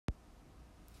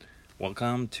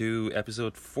Welcome to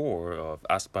episode 4 of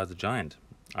Asked by the Giant.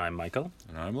 I'm Michael.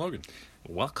 And I'm Logan.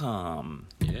 Welcome.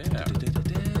 Yeah.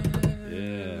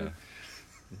 Yeah.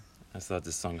 I thought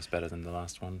this song was better than the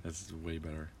last one. That's way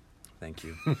better. Thank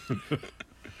you.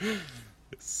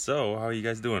 So, how are you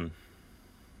guys doing?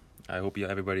 I hope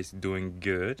everybody's doing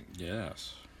good.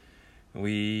 Yes.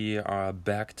 We are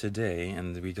back today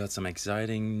and we got some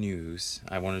exciting news.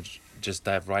 I want to just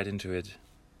dive right into it.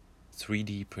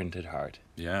 3D printed heart.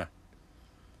 Yeah.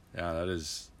 Yeah, that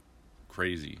is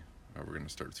crazy. We're going to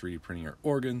start 3D printing our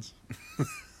organs.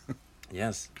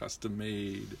 Yes. Custom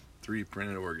made 3D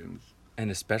printed organs. And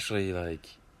especially like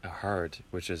a heart,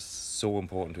 which is so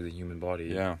important to the human body.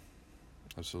 Yeah.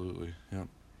 Absolutely. Yeah.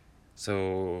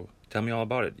 So tell me all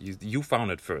about it. You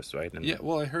found it first, right? Yeah,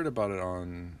 well, I heard about it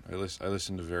on... I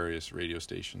listened to various radio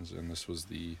stations, and this was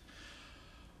the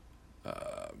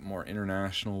more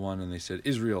international one, and they said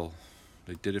Israel.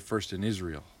 They did it first in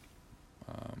Israel.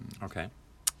 Okay.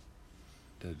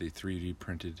 They 3D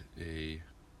printed a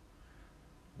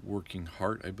working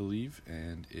heart, I believe,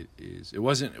 and it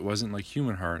wasn't like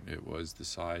human heart. It was the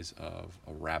size of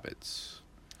a rabbit's.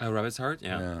 A rabbit's heart,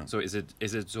 yeah. Yeah. So is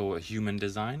it so a human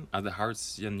design? Are the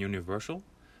hearts universal?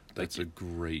 That's a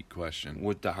great question.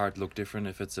 Would the heart look different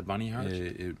if it's a bunny heart?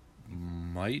 It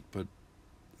might, but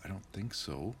I don't think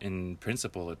so. In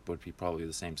principle, it would be probably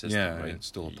the same system, Yeah, right? it's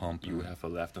still a pump. You have a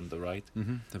left and the right.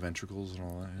 Mm-hmm. The ventricles and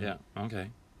all that. Yeah. Okay.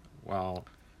 Well,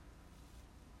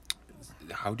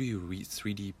 how do you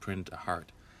 3D print a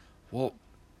heart? Well,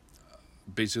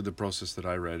 basically the process that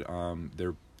I read,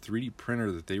 their 3D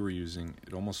printer that they were using,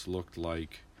 it almost looked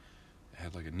like it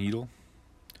had like a needle,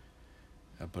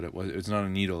 but it's not a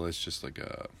needle. It's just like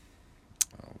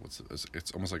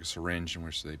it's almost like a syringe in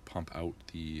which they pump out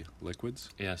the liquids.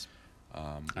 Yes.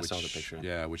 I saw the picture.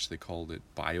 Yeah, which they called it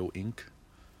bio ink.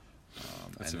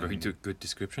 That's a very good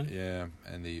description. Yeah,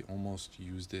 and they almost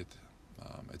used it.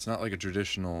 It's not like a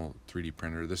traditional 3D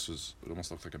printer. It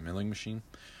almost looked like a milling machine,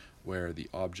 where the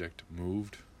object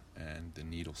moved and the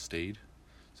needle stayed.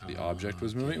 So the object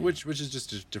was moving, which is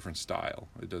just a different style.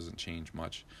 It doesn't change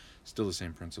much. Still the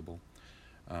same principle.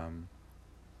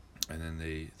 And then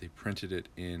they printed it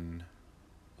in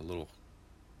a little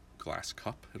glass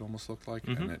cup. It almost looked like,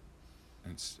 and it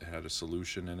had a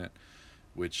solution in it,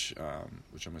 which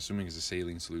I'm assuming is a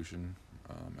saline solution.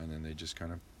 And then they just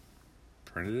kind of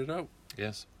printed it out.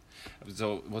 Yes.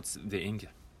 So what's the ink?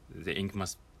 The ink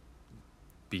must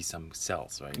be some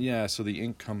cells, right? Yeah, so the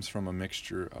ink comes from a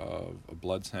mixture of a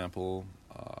blood sample,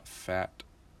 fat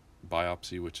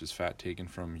biopsy, which is fat taken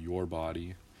from your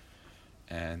body,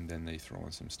 and then they throw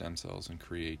in some stem cells and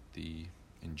create the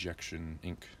injection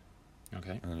ink.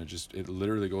 Okay. And then it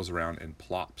literally goes around and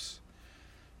plops.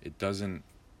 It doesn't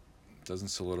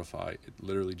solidify. It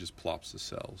literally just plops the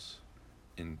cells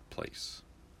in place.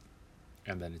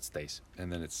 And then it stays.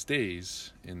 And then it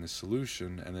stays in the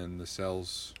solution, and then the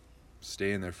cells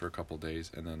stay in there for a couple of days,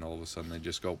 and then all of a sudden they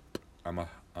just go, I'm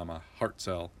a heart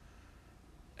cell,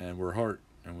 and we're a heart,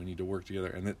 and we need to work together,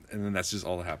 and then that's just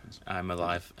all that happens. I'm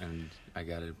alive, and I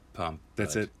got to pump.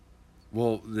 That's it.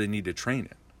 Well, they need to train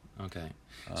it. Okay.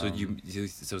 So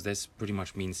so this pretty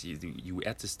much means you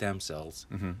add the stem cells,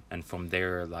 and from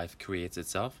there life creates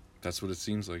itself. That's what it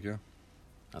seems like. Yeah.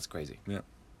 That's crazy. Yeah.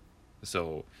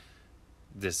 So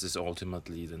this is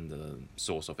ultimately then the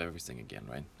source of everything again,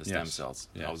 right? The stem cells.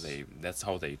 Yes. That's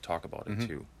how they talk about it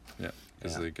too. Yeah.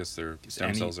 Because I guess their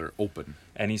stem cells are open.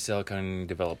 Any cell can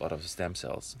develop out of stem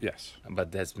cells. Yes.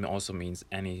 But that also means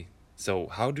any. So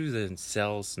how do the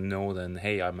cells know then?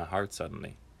 Hey, I'm a heart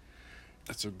suddenly.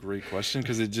 That's a great question,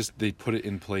 because they put it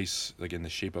in place like in the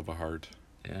shape of a heart.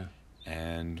 Yeah.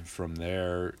 And from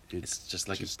there, it's just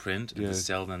like a print, and the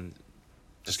cell then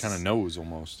just kind of knows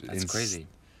almost. That's crazy.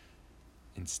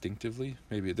 Instinctively,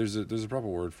 maybe there's a proper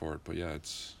word for it, but yeah,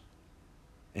 it's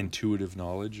intuitive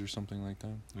knowledge or something like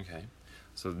that. Okay.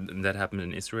 So that happened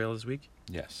in Israel this week?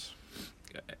 Yes.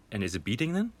 And is it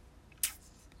beating then?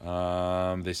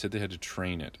 They said they had to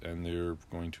train it, and they're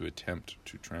going to attempt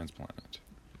to transplant it.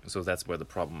 So that's where the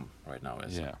problem right now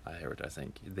is. Yeah. I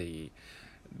think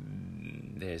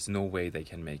there's no way they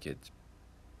can make it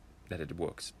that it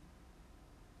works.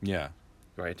 Yeah.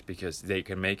 Right? Because they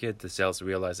can make it, the cells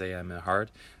realize, hey, I'm a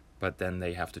heart, but then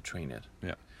they have to train it.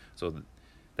 Yeah. So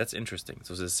that's interesting.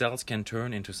 So the cells can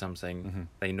turn into something,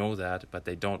 they know that, but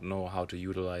they don't know how to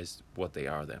utilize what they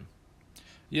are then.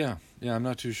 Yeah, I'm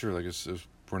not too sure. Like, if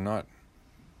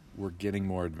we're getting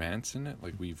more advanced in it.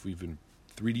 Like, we've been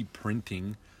 3D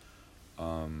printing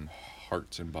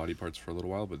hearts and body parts for a little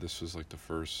while, but this was like the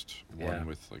first one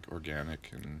with like organic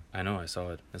and. I know, I saw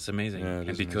it. It's amazing. Yeah,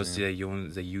 and because they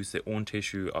use their own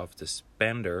tissue of the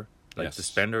spender Like Yes. the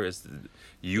spender is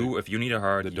you. If you need a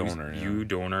heart, The donor, you yeah.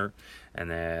 donor, and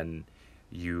then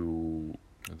you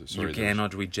Sorry, you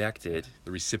cannot reject it.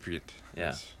 the recipient. Yeah,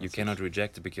 Yes, you that's cannot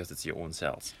reject it because it's your own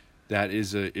cells. That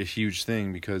is a huge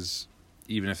thing, because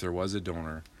even if there was a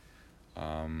donor,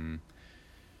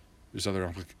 there's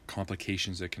other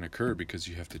complications that can occur because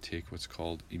you have to take what's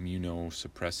called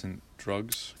immunosuppressant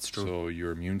drugs. It's true. So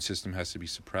your immune system has to be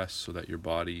suppressed so that your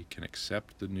body can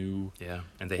accept the new. Yeah,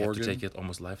 and they organ. have to take it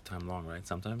almost lifetime long, right?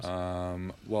 Sometimes.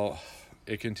 Well,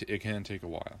 it can take a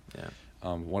while. Yeah.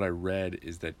 What I read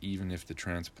is that even if the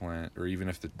transplant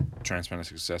is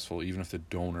successful, even if the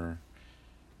donor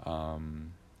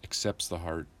accepts the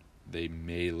heart, they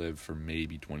may live for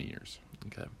maybe 20 years.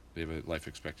 Okay. They have a life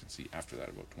expectancy after that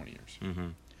about 20 years. Mm-hmm.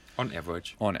 On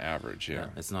average. On average, yeah.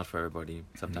 It's not for everybody.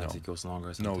 Sometimes No. it goes longer.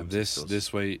 No, Sometimes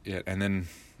this way, yeah. And then,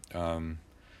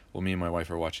 me and my wife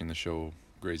are watching the show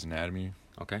Grey's Anatomy,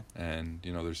 Okay. and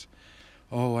there's,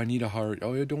 I need a heart.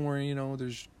 Oh yeah, don't worry.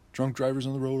 There's drunk drivers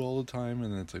on the road all the time,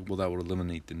 and then it's like, well, that would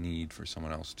eliminate the need for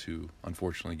someone else to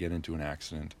unfortunately get into an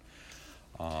accident.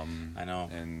 I know.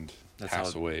 And That's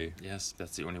pass how- away. Yes,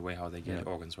 that's the only way how they get Yeah.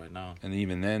 organs right now. And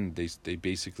even then, they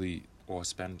basically, Or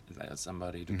spend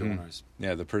somebody to Mhm. donors.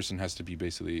 yeah, the person has to be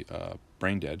basically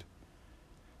brain dead,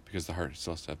 because the heart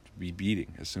still has to be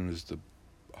beating. As soon as the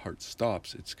heart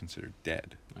stops, it's considered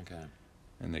dead, Okay.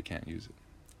 and they can't use it.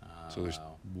 So there's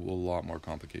Wow. a lot more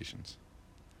complications.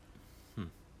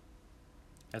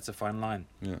 That's a fine line.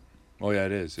 Yeah. Oh yeah,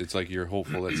 it is. It's like you're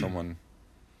hopeful that someone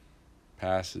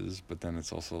passes, but then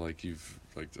it's also like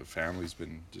the family's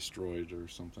been destroyed or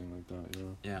something like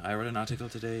that. Yeah, I read an article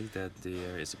today that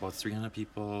there is about 300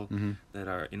 people Mm-hmm. that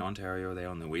are in Ontario. They're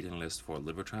on the waiting list for a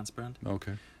liver transplant,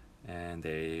 Okay. and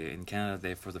in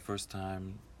Canada, for the first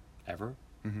time ever,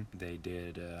 Mm-hmm. they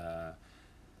did.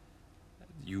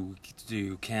 You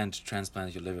can't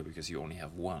transplant your liver because you only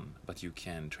have one, but you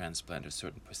can transplant a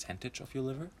certain percentage of your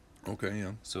liver. Okay.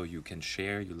 Yeah. So you can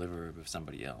share your liver with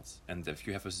somebody else, and if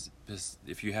you have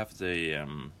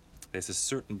there's a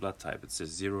certain blood type. It's a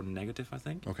zero negative, I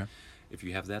think. Okay. If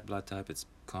you have that blood type, it's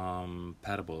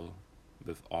compatible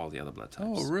with all the other blood types.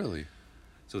 Oh, really?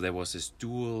 So there was this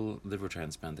dual liver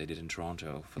transplant they did in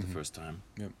Toronto for Mhm. the first time.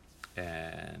 Yep.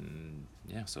 And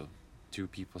yeah, so two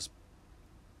people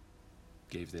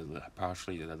gave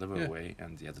partially their liver Yeah. away,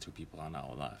 and the other two people are now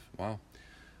alive. Wow.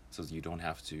 So you don't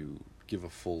have to Give a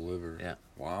full liver. Yeah.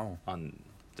 Wow. on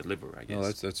the liver, I guess.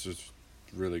 No, that's just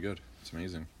really good. It's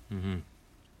amazing. Mm-hmm.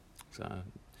 So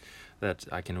that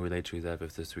I can relate to that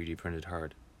with the 3D printed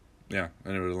heart. Yeah,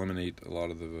 and it would eliminate a lot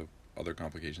of the other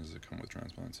complications that come with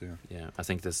transplants. Yeah. Yeah, I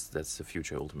think that's the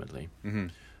future ultimately.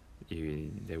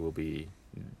 Mm-hmm. There will be,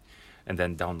 and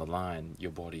then down the line,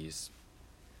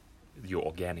 your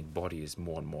organic body is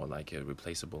more and more like a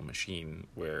replaceable machine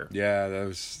where Yeah, I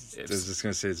was just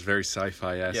gonna say it's very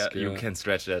sci-fi-esque. you can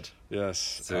stretch that. Yes.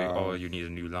 So you need a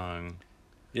new lung.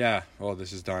 Yeah. Oh,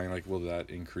 this is dying. Like, will that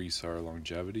increase our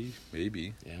longevity?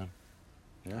 Maybe. Yeah,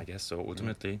 Yeah. I guess so.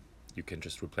 Ultimately, you can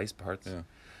just replace parts, Yeah.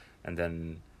 and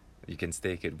then you can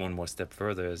take it one more step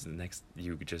further. As the next,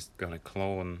 you just gonna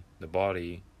clone the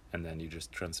body, and then you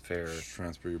just transfer.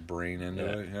 Transfer your brain into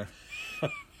Yeah. it. Yeah.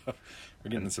 We're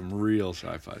getting some real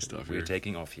sci-fi stuff We're here.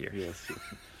 taking off here. Yes.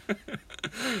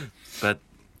 But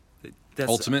that's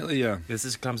Ultimately, yeah.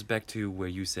 This comes back to where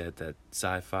you said that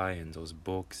sci-fi and those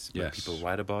books, when Yes. people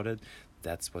write about it,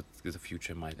 that's what the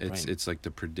future might bring. It's like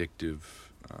the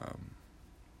predictive.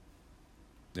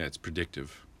 Yeah, it's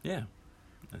predictive. Yeah.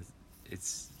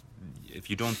 It's if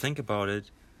you don't think about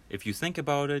it, if you think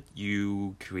about it,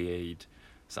 you create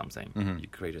something. Mhm. You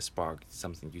create a spark,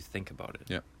 something you think about it.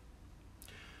 Yeah.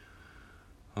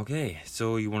 Okay,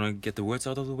 so you want to get the words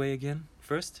out of the way again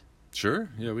first? Sure.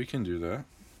 Yeah, we can do that.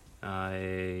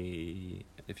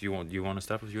 If you want, you want to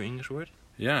start with your English word?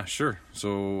 Yeah, sure.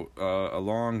 So, a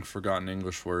long forgotten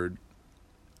English word,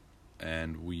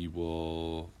 and we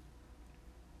will.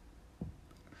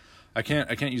 I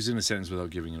can't use it in a sentence without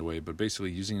giving it away. But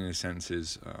basically, using it in a sentence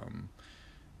is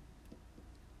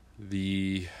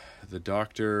the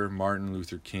Dr. Martin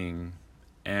Luther King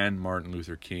and Martin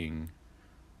Luther King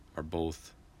are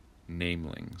both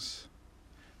namelings.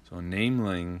 So, a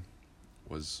nameling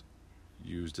was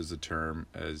used as a term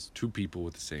as two people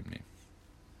with the same name.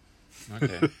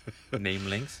 Okay.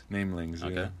 Namelings? Namelings.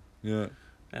 Okay. Yeah.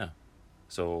 Yeah.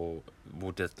 So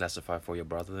would that classify for your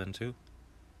brother then too?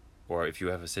 Or if you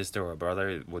have a sister or a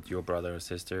brother, would your brother or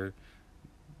sister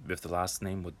with the last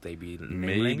name, would they be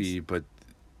namelings? Maybe, but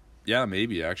yeah,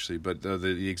 maybe actually. But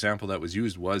the example that was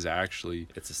used was actually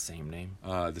It's the same name.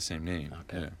 the same name.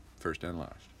 Okay. Yeah, first and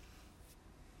last.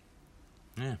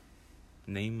 Yeah.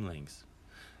 Namelings.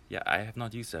 Yeah, I have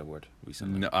not used that word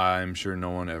recently. No, I'm sure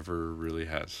no one ever really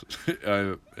has.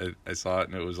 I saw it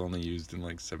and it was only used in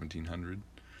like 1700.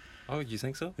 Oh, you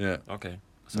think so? Yeah. Okay.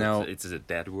 So Now, it's a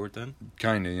dead word then?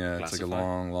 kind of, yeah. It's like a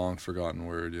Classified? long forgotten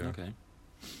word, yeah. Okay.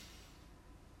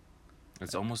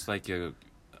 It's almost like a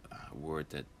word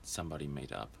that somebody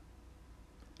made up.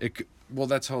 Well,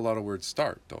 that's how a lot of words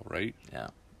start, though, right? Yeah.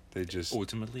 They just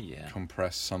Ultimately, yeah.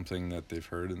 compress something that they've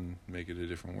heard and make it a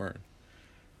different word.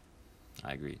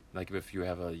 I agree. Like if you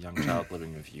have a young child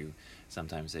living with you,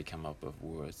 sometimes they come up with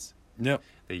words. Yep.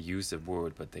 They use a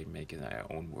word, but they make their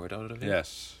own word out of it.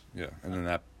 Yes. Yeah. And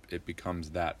then it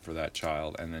becomes that for that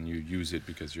child, and then you use it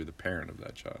because you're the parent of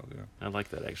that child. Yeah. I like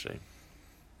that actually.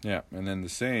 Yeah. And then the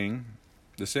saying.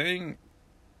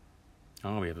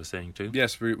 Oh, we have a saying too.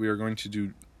 Yes, we are going to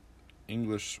do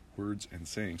English words and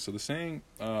sayings. So the saying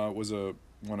was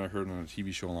one I heard on a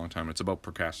TV show a long time. It's about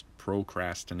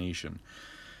procrastination.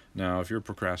 Now, if you're a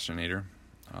procrastinator,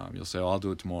 you'll say, "Oh, I'll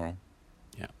do it tomorrow."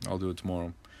 Yeah, I'll do it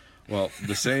tomorrow. Well,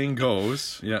 the saying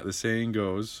goes.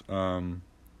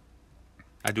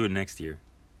 I do it next year.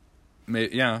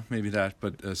 Maybe that.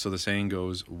 But so the saying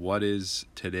goes, "What is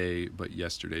today but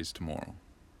yesterday's tomorrow?"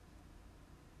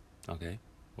 Okay.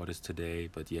 What is today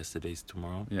but yesterday's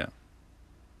tomorrow? Yeah.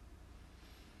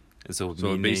 And so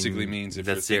it basically means if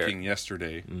you're thinking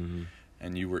yesterday, mm-hmm.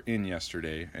 and you were in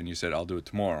yesterday, and you said, "I'll do it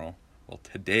tomorrow," well,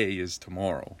 today is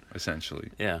tomorrow, essentially.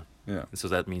 Yeah. Yeah. So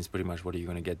that means pretty much what are you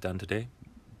going to get done today?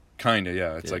 Kind of,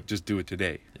 yeah. It's like just do it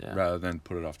today rather than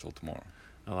put it off till tomorrow.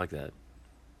 I like that.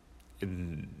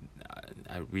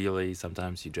 I really,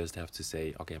 sometimes you just have to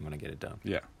say, okay, I'm going to get it done.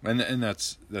 Yeah. And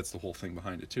that's the whole thing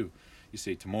behind it, too. You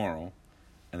say tomorrow,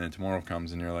 and then tomorrow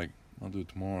comes, and you're like, I'll do it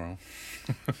tomorrow.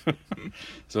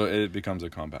 So it becomes a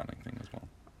compounding thing as well.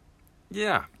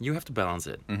 Yeah, you have to balance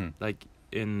it. Mm-hmm. Like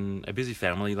in a busy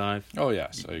family life. Oh,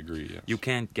 yes, I agree, yes. You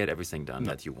can't get everything done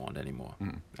that you want anymore.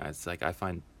 Mm-hmm. It's like I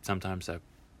find sometimes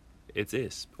it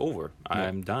is over. Yeah.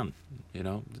 I'm done,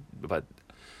 But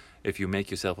if you make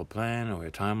yourself a plan or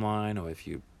a timeline, or if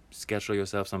you schedule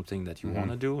yourself something that you want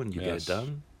to do and you get it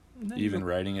done. Even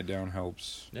writing it down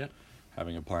helps. Yeah.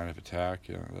 Having a plan of attack,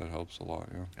 that helps a lot,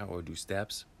 yeah. Or do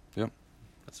steps. Yep.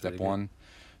 That's Step really one.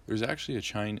 There's actually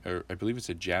I believe it's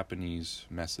a Japanese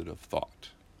method of thought.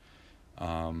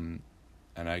 And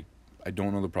I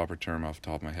don't know the proper term off the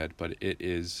top of my head, but it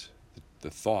is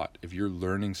the thought. If you're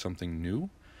learning something new,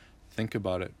 think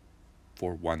about it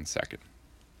for 1 second.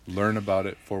 Learn about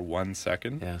it for 1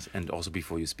 second. Yes, and also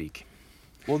before you speak.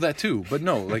 Well, that too. But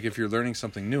no, like if you're learning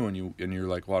something new and you're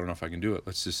like, well, I don't know if I can do it.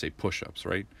 Let's just say push-ups,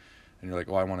 right? And you're like,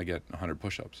 well, I want to get 100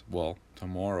 push-ups. Well,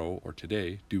 tomorrow or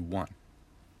today, do one.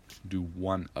 Do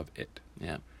one of it.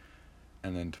 Yeah.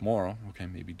 And then tomorrow, okay,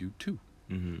 maybe do two.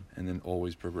 Mm-hmm. And then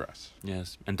always progress.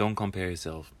 Yes, and don't compare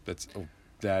yourself.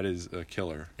 That is a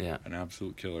killer. Yeah. An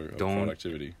absolute killer of Don't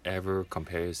productivity. Ever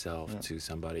compare yourself to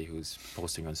somebody who's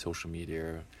posting on social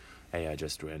media, hey, I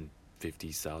just ran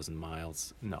 50,000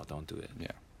 miles. No, don't do it.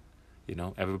 Yeah.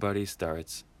 Everybody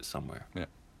starts somewhere. Yeah.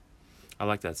 I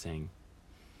like that saying.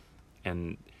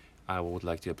 And I would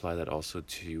like to apply that also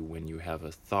to when you have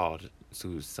a thought,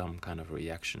 to some kind of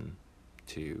reaction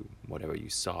to whatever you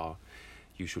saw,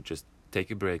 you should just take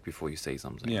a break before you say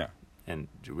something. Yeah. And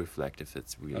reflect if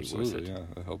it's really Absolutely, worth it. yeah,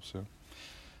 that helps, yeah.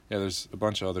 Yeah, there's a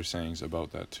bunch of other sayings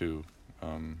about that, too.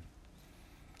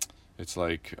 It's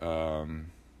like,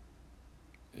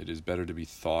 it is better to be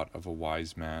thought of a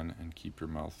wise man and keep your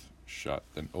mouth shut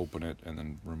than open it and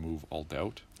then remove all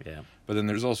doubt. Yeah. But then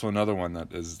there's also another one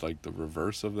that is like the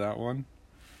reverse of that one.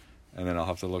 And then I'll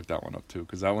have to look that one up, too,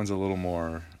 because that one's a little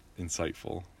more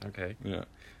insightful. Okay. Yeah.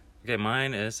 Okay,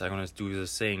 mine is, I'm going to do the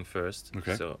saying first.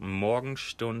 Okay. So,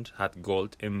 Morgenstund hat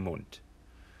Gold im Mund.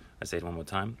 I say it one more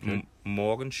time. Okay.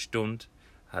 Morgenstund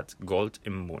hat Gold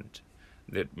im Mund.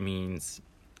 That means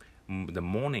the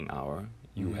morning hour,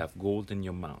 you have gold in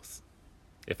your mouth.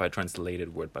 If I translate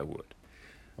it word by word.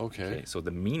 Okay. So the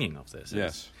meaning of this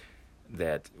is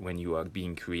that when you are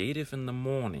being creative in the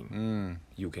morning,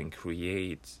 you can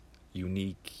create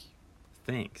unique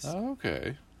things. Oh,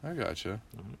 okay. I gotcha.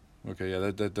 Okay, yeah,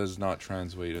 that does not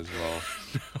translate as well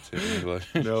to English.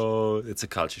 No, it's a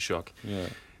culture shock. Yeah.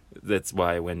 That's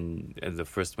why when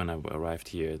I arrived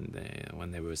here,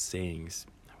 when they were sayings,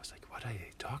 I was like, what are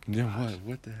they talking about?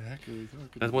 What the heck are they talking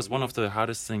about? That was one of the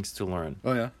hardest things to learn.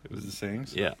 Oh, yeah? It was the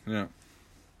sayings? Yeah. Yeah.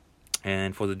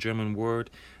 And for the German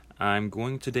word, I'm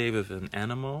going today with an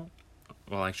animal.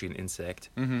 Well, actually an insect.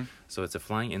 Mm-hmm. So it's a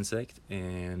flying insect.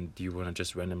 And do you want to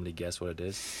just randomly guess what it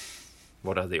is?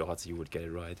 What are the odds you would get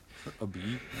it right? A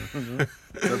bee?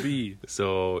 A bee.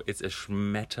 So it's a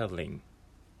Schmetterling.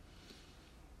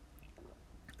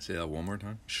 Say that one more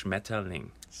time. Schmetterling.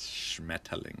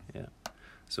 Schmetterling. Yeah.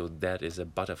 So that is a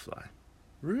butterfly.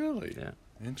 Really? Yeah.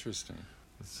 Interesting.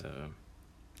 So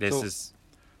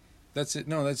That's it.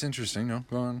 No, that's interesting. No,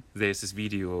 go on. there's this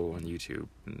video on YouTube,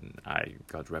 and I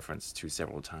got referenced to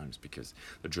several times because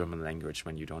the German language,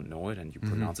 when you don't know it and you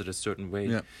pronounce it a certain way,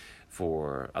 Yeah.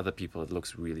 for other people it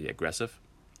looks really aggressive.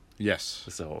 Yes.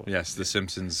 So Yes, The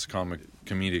Simpsons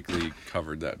comedically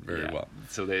covered that very well.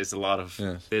 So there's a lot of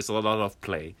Yes. there's a lot of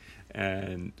play,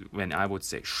 and when I would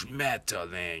say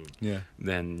Schmetterling, Yeah.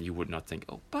 then you would not think,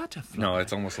 oh, butterfly. No,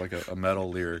 it's almost like a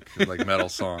metal lyric, like metal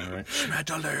song, right?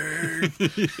 Schmetterling.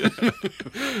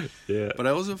 Yeah. But I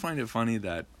also find it funny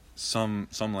that some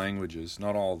languages,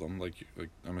 not all of them, like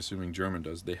I'm assuming German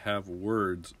does, they have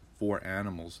words for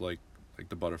animals, like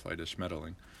the butterfly, the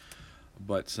Schmetterling.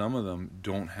 But some of them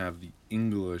don't have the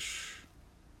English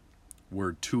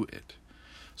word to it.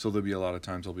 So there'll be a lot of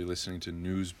times I'll be listening to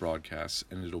news broadcasts,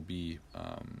 and it'll be,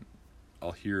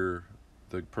 I'll hear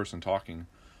the person talking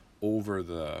over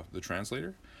the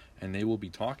translator, and they will be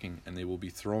talking, and they will be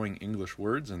throwing English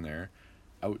words in there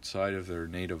outside of their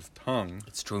native tongue.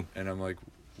 It's true. And I'm like,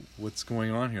 what's going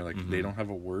on here? Like, they don't have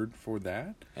a word for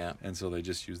that? Yeah. And so they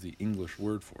just use the English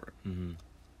word for it. Mm-hmm.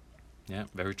 Yeah,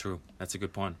 very true. That's a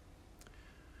good point.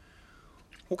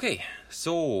 Okay,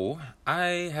 so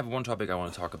I have one topic I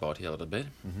want to talk about here a little bit.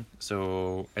 Mm-hmm.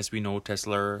 So, as we know,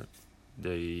 Tesla,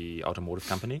 the automotive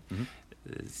company,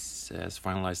 has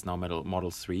finalized now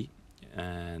Model 3,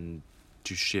 and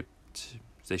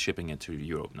they're shipping it to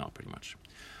Europe now, pretty much.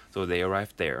 So they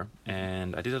arrived there,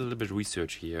 and I did a little bit of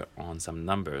research here on some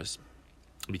numbers,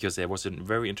 because there was a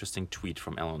very interesting tweet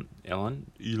from Elon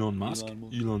Musk.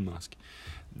 Elon Musk.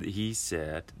 He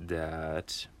said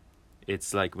that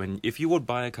it's like if you would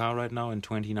buy a car right now in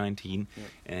 2019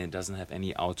 and it doesn't have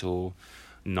any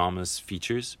autonomous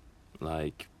features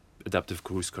like adaptive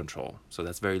cruise control, so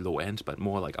that's very low end, but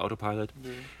more like autopilot.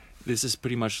 Yeah. This is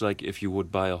pretty much like if you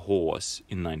would buy a horse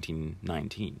in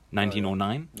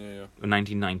 1909, Yeah. or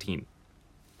 1919,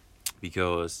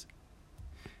 because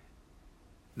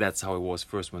that's how it was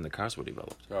first when the cars were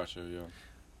developed. Gotcha, yeah.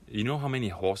 You know how many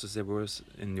horses there was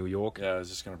in New York? Yeah, I was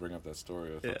just going to bring up that story.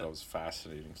 I thought Yeah. that was a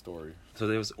fascinating story. So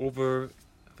there was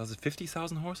it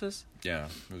 50,000 horses? Yeah,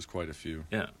 it was quite a few.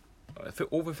 Yeah.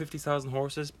 Over 50,000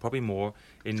 horses, probably more,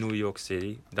 in New York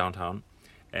City, downtown.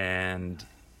 And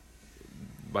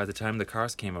by the time the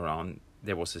cars came around,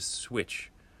 there was a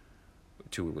switch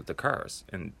to the cars.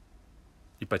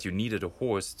 But you needed a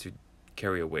horse to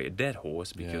carry away a dead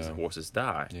horse because horses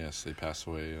die. Yes, they pass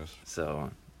away, yes.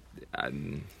 So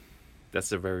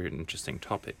that's a very interesting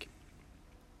topic.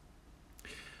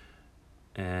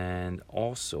 And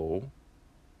also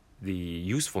the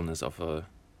usefulness of a...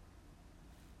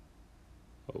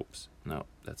 Oops, no,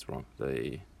 that's wrong.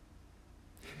 I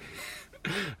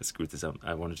screwed this up.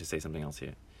 I wanted to say something else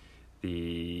here.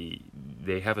 They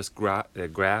have a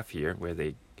graph here where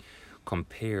they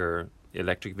compare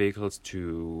electric vehicles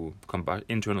to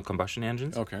internal combustion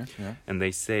engines. Okay, yeah. And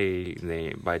they say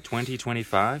by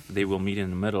 2025 they will meet in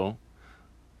the middle,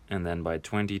 and then by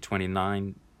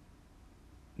 2029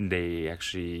 they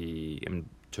actually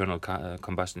internal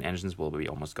combustion engines will be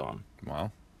almost gone.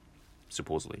 Wow.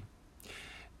 Supposedly.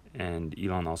 And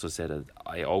Elon also said that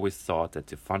I always thought that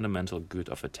the fundamental good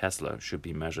of a Tesla should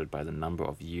be measured by the number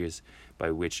of years by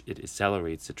which it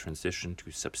accelerates the transition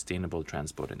to sustainable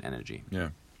transport and energy.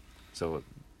 Yeah. So,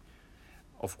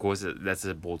 of course, that's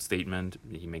a bold statement.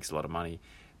 He makes a lot of money.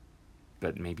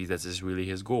 But maybe that is really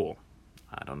his goal.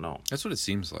 I don't know. That's what it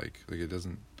seems like. Like, it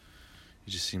doesn't...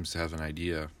 He just seems to have an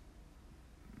idea.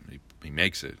 He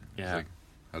makes it. Yeah. It's like,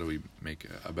 how do we make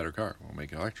a better car? We'll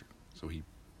make it electric. So he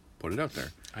put it out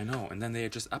there. I know. And then they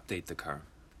just update the car.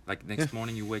 Like, next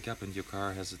morning you wake up and your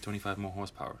car has 25 more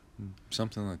horsepower.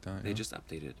 Something like that. They just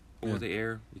update it over the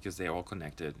air because they're all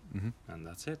connected. Mm-hmm. And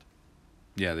that's it.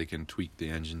 Yeah, they can tweak the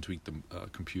engine, tweak the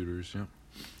computers, yeah.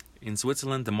 In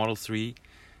Switzerland, the Model 3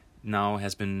 now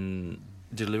has been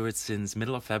delivered since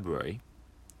middle of February.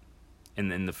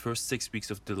 And in the first 6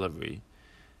 weeks of delivery,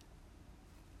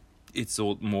 it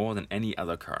sold more than any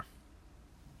other car.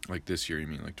 Like this year, you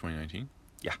mean, like 2019?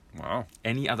 Yeah. Wow.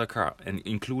 Any other car, and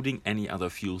including any other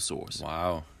fuel source.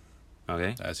 Wow.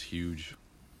 Okay? That's huge.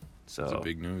 So That's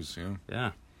big news, yeah.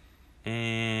 Yeah.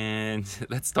 And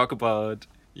let's talk about...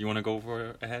 You want to go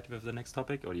ahead with the next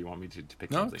topic, or do you want me to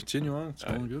pick something? No, continue on. It's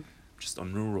going good. Just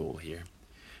on a roll here.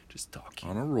 Just talking.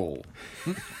 On a roll.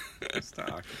 Let's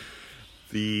talk.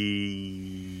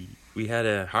 We had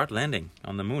a hard landing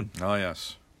on the moon. Oh,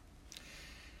 yes.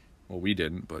 Well, we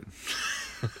didn't, but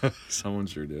someone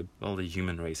sure did. Well, the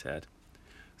human race had.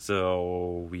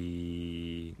 So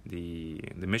the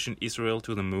mission Israel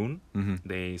to the moon. Mm-hmm.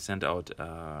 They sent out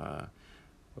a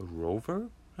rover,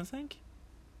 I think.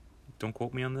 Don't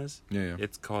quote me on this. Yeah.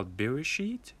 It's called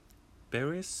Bereshit.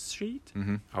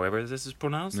 Mm-hmm. However this is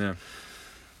pronounced. Yeah.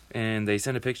 And they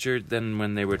sent a picture then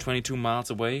when they were 22 miles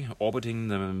away, orbiting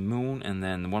the moon, and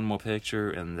then one more picture,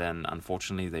 and then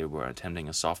unfortunately they were attempting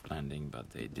a soft landing,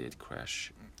 but they did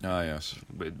crash. Ah, yes.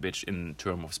 Which in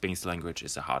term of space language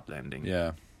is a hard landing.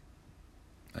 Yeah.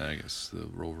 And I guess the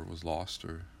rover was lost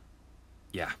or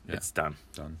Yeah, Yeah. it's done.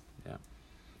 done.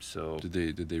 So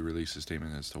Did they release a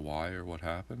statement as to why or what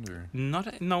happened or?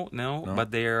 no, No?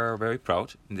 but they are very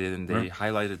proud. They Yeah.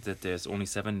 highlighted that there's only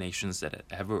 7 nations that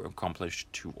ever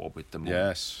accomplished to orbit the moon.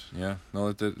 Yes. Yeah.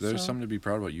 No, there's So- something to be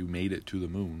proud about. You made it to the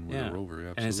moon with Yeah. a rover.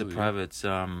 Absolutely. And it's a private.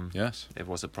 Yes. It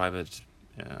was a private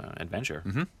adventure.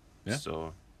 Mm-hmm. Yeah.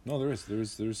 So No,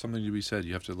 there's something to be said.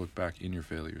 You have to look back in your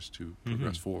failures to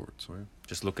progress forward. So yeah.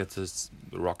 just look at this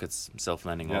rockets,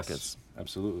 self-landing rockets.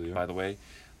 Absolutely. Yeah. By the way,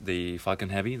 the Falcon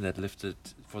Heavy that lifted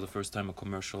for the first time a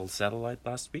commercial satellite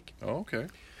last week. Oh, okay.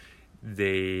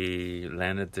 They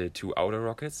landed the 2 outer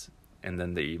rockets, and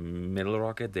then the middle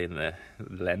rocket they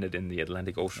landed in the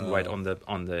Atlantic Ocean right Oh.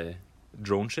 on the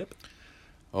drone ship.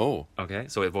 Oh, Okay,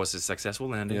 so it was a successful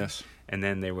landing. yes. And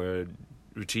then they were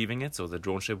retrieving it, so the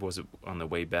drone ship was on the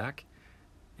way back,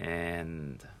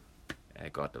 and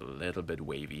it got a little bit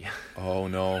wavy. Oh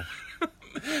no.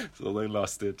 So they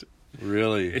lost it.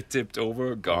 Really? It tipped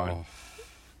over, gone. Oh,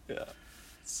 Yeah.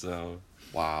 So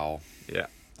wow. yeah,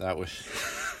 That was.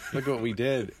 Look what we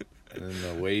did. And then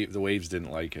the waves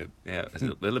didn't like it. yeah, it's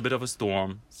a little bit of a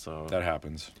storm. So That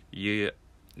happens. yeah,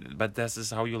 but this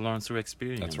is how you learn through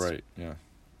experience. That's right. Yeah.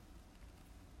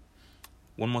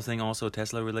 One more thing, also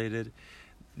Tesla related.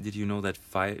 Did you know that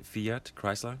Fiat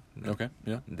Chrysler? Okay.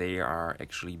 Yeah. They are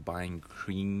actually buying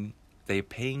green. They're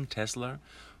paying Tesla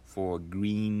for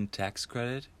green tax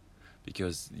credit,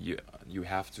 because you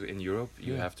have to in Europe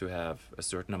you Yeah. have to have a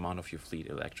certain amount of your fleet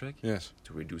electric Yes.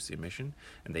 to reduce the emission,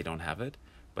 and they don't have it.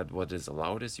 But what is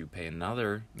allowed is you pay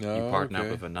another. You Oh, partner up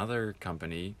okay. with another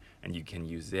company, and you can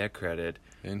use their credit.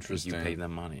 Interesting. And you pay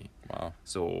them money. Wow.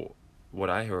 So what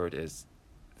I heard is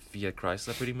Fiat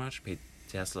Chrysler pretty much paid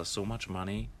Tesla so much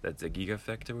money that the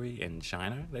Gigafactory in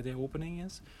China that they're opening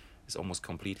is almost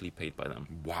completely paid by them.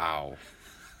 Wow.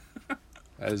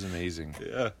 That is amazing.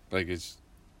 Yeah. Like it's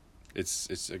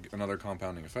another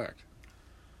compounding effect.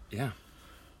 Yeah.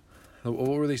 What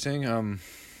were they saying?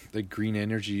 Like green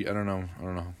energy. I don't know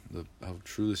how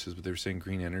true this is, but they were saying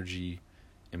green energy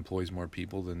employs more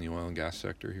people than the oil and gas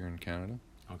sector here in Canada.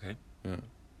 Okay. Yeah.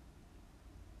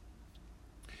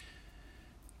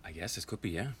 I guess this could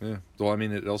be, yeah. Yeah. Well, I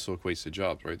mean, it also equates to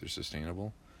jobs, right? They're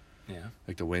sustainable. Yeah.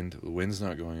 Like the wind's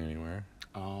not going anywhere.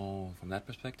 Oh, from that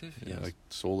perspective? Yeah. Yes. Like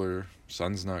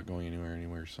sun's not going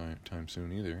anywhere time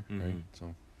soon either, right? Mhm.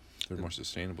 So they're more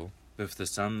sustainable. With the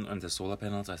sun and the solar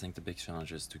panels, I think the big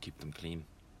challenge is to keep them clean.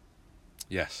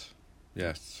 Yes.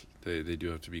 Yes. They do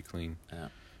have to be clean. Yeah.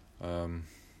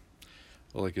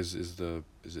 Well, like is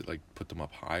it like put them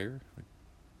up higher? Like,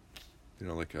 you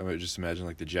know, like I might just imagine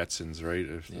like the Jetsons, right?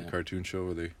 If the Yeah. cartoon show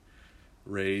where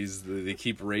they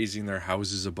keep raising their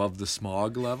houses above the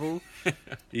smog level,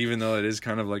 even though it is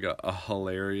kind of like a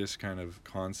hilarious kind of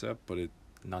concept, but it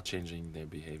Not changing their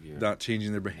behavior. not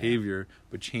changing their behavior,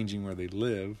 but changing where they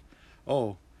live.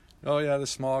 Oh yeah, the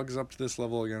smog's up to this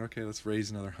level again. Okay, let's raise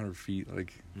another 100 feet.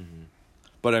 Like, Mm-hmm.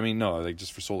 but I mean, no, like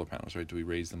just for solar panels, right? Do we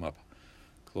raise them up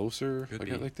closer? Could Like,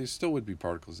 be. like there still would be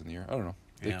particles in the air. I don't know.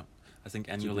 Yeah. I think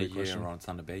a annually great here question. around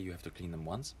Thunder Bay, you have to clean them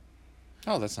once.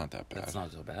 Oh, that's not that bad. That's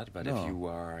not so bad. But No. if you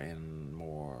are in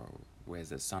more, where's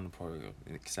the sun, for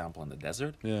example, in the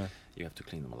desert, Yeah. you have to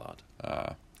clean them a lot.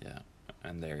 Uh, Yeah.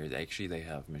 And they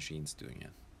have machines doing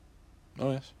it.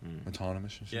 oh yes. Mm.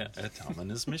 Autonomous machines. Yeah,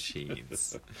 autonomous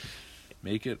machines.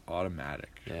 Make it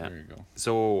automatic. Yeah. There you go.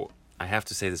 So I have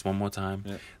to say this one more time.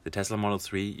 Yeah. The Tesla Model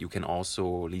 3, you can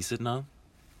also lease it now.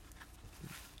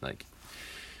 Like,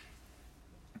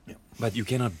 Yeah. but you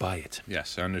cannot buy it.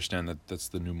 Yes, I understand that that's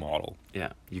the new model.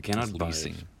 Yeah, you cannot It's buy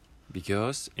leasing. it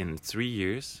because in 3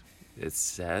 years it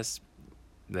says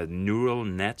the neural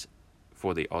net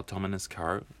for the autonomous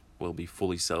car will be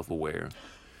fully self-aware.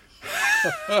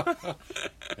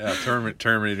 Yeah,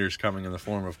 Terminator's coming in the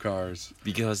form of cars.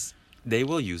 Because they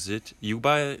will use it.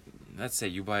 Let's say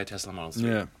you buy a Tesla Model 3.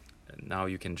 Yeah. Now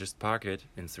you can just park it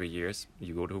in 3 years.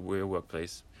 You go to your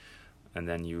workplace, and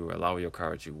then you allow your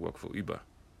car to work for Uber,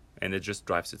 and it just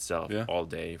drives itself Yeah. all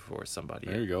day for somebody.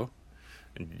 There you go.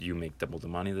 And you make double the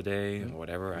money the day Yeah. or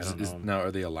whatever. I don't know. Now,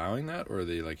 are they allowing that or are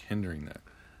they like hindering that?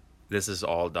 This is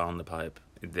all down the pipe.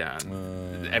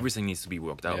 everything needs to be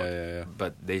worked out. Yeah.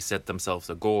 But they set themselves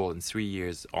a goal in 3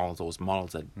 years. All those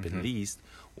models that have been leased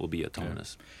will be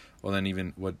autonomous. Yeah. Well, then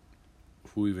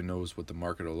who even knows what the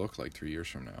market will look like 3 years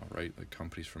from now, right? Like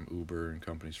companies from Uber and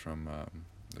companies from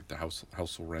like the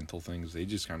household rental things, they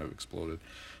just kind of exploded.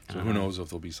 So who knows if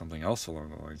there'll be something else along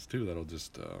the lines too that'll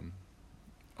just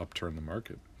upturn the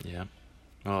market. Yeah.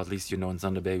 Well, at least in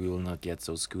Thunder Bay we will not get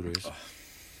those scooters.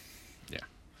 Yeah.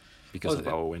 Because of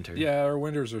our winter. Yeah, our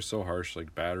winters are so harsh.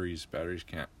 Like batteries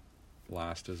can't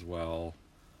last as well.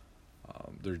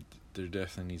 There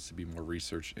definitely needs to be more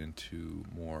research into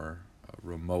more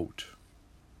remote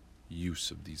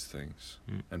use of these things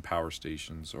and power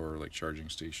stations or like charging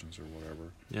stations or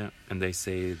whatever. Yeah, and they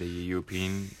say the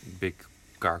European big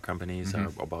car companies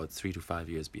are about 3 to 5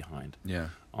 years behind. Yeah.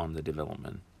 On the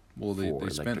development. Well, they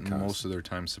spent most of their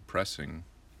time suppressing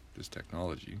this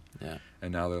technology. Yeah.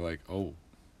 And now they're like, oh,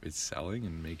 it's selling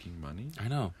and making money? I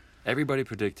know. Everybody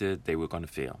predicted they were going to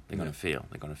fail. They're going to fail.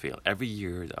 They're going to fail. Every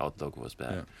year the outlook was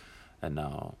bad. Yeah. And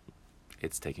now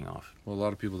it's taking off. Well, a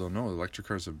lot of people don't know electric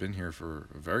cars have been here for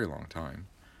a very long time.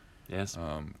 Yes.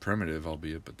 Primitive,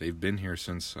 albeit, but they've been here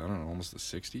since, I don't know, almost the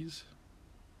 60s?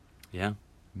 Yeah.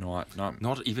 Not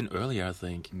even earlier, I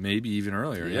think. Maybe even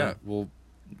earlier, yeah. Well,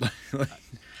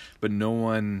 but no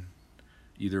one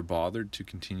either bothered to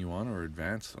continue on or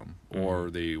advance them, or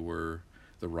they were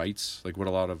the rights, like what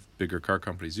a lot of bigger car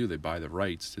companies do. They buy the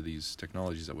rights to these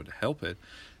technologies that would help it,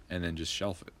 and then just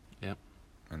shelf it. Yep.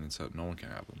 And then so no one can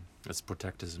have them. That's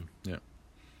protectism. Yeah.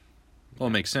 Well,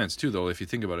 it makes sense too, though. If you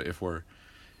think about it, if we're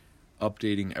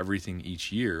updating everything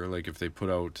each year, like if they put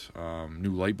out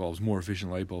new light bulbs, more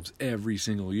efficient light bulbs every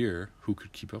single year, who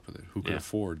could keep up with it? Who could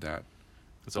afford that?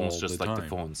 It's almost just like the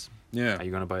phones. Yeah. Are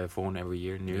you going to buy a phone every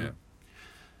year new? Yeah.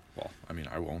 Well, I mean,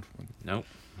 I won't. Nope.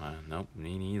 Nope,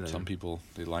 me neither. Some people,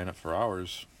 they line up for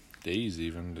hours, days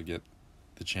even, to get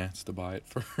the chance to buy it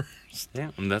first.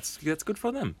 Yeah, and that's good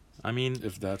for them. I mean,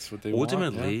 if that's what they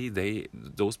ultimately,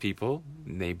 those people,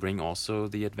 they bring also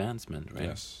the advancement, right?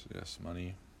 Yes,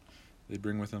 money. They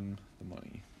bring with them the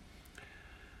money.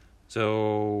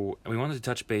 So we wanted to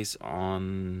touch base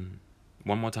on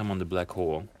one more time on the black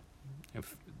hole.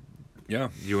 Do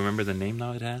you remember the name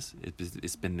now it has?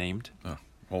 It's been named. Oh,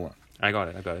 hold on. I got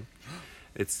it.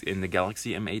 It's in the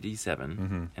Galaxy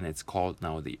M87, and it's called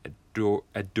now the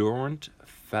Adorned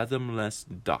Fathomless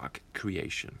Dark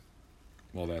Creation.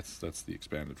 Well, that's the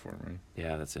expanded form, right?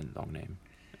 Yeah, that's a long name.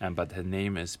 But her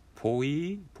name is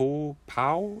Poi.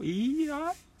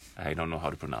 I don't know how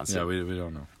to pronounce it. Yeah, we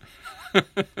don't know.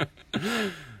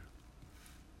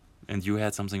 And you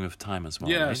had something with time as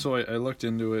well, yeah, right? So I looked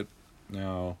into it.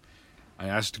 Now, I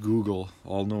asked Google,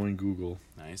 all-knowing Google.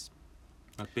 Nice.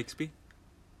 Not Bixby?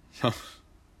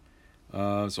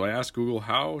 So I asked Google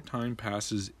how time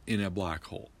passes in a black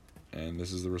hole. And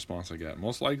this is the response I got.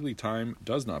 Most likely, time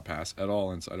does not pass at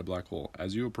all inside a black hole.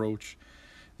 As you approach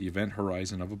the event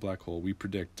horizon of a black hole, we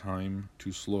predict time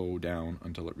to slow down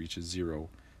until it reaches zero,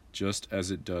 just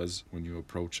as it does when you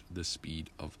approach the speed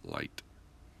of light.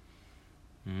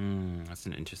 That's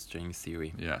an interesting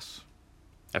theory. Yes.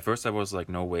 At first I was like,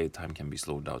 no way time can be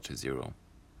slowed down to zero.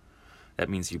 That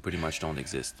means you pretty much don't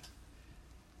exist.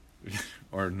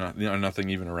 Or not, nothing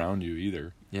even around you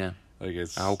either. Yeah. Like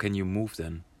it's how can you move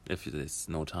then if there's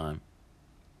no time?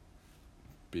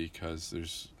 Because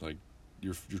there's like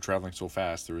you're traveling so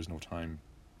fast, there is no time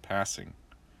passing.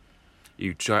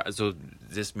 So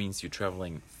this means you're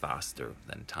traveling faster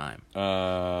than time.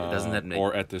 Doesn't that make...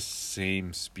 or at the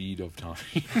same speed of time?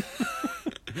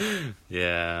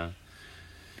 Yeah.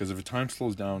 Because if time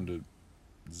slows down to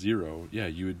zero, yeah,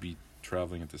 you would be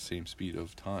traveling at the same speed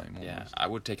of time. Almost. Yeah, I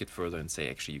would take it further and say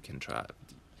actually you can try.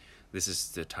 This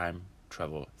is the time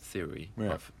travel theory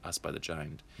of Us by the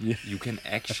Giant. Yeah. You can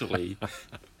actually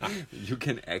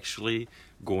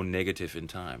go negative in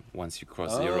time once you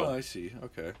cross zero. Oh, I see.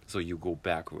 Okay. So you go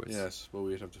backwards. Yes, but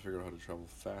we'd have to figure out how to travel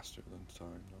faster than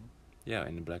time, no? Yeah,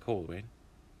 in the black hole, right?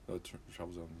 It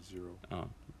travels down to zero. Oh.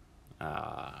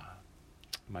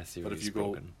 My theory is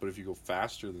broken. But if you go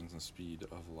faster than the speed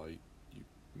of light,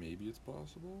 maybe it's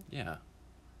possible? Yeah.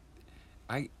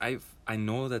 I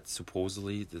know that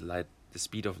supposedly the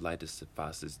speed of light is the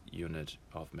fastest unit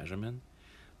of measurement.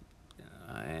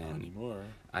 And not anymore.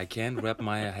 I can't wrap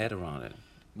my head around it.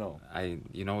 No.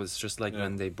 It's just like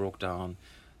when they broke down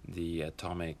the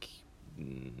atomic,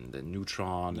 the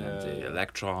neutron and the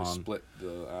electron. They split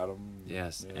the atom.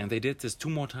 Yes, and they did this 2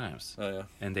 more times. Oh, yeah.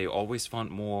 And they always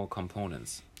found more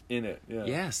components. In it, yeah.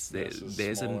 Yes. There's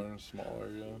smaller and smaller,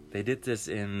 yeah. They did this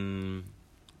in...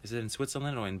 Is it in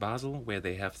Switzerland or in Basel where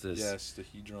they have this... Yes, the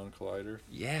Hadron Collider.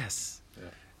 Yes. Yeah.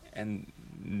 And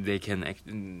they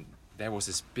can there was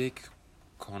this big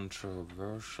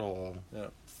controversial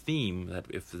theme that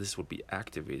if this would be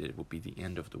activated, it would be the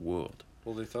end of the world.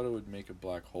 Well, they thought it would make a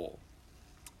black hole.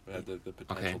 It had the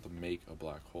potential to make a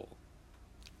black hole.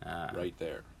 Right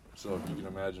there. So if you can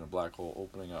imagine a black hole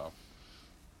opening up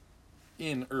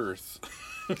in Earth.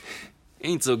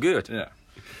 Ain't so good. Yeah.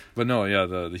 But no, yeah,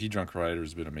 the Hadron Collider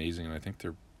has been amazing, and I think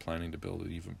they're planning to build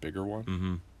an even bigger one.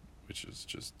 Mm-hmm. Which is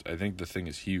just, I think the thing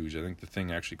is huge. I think the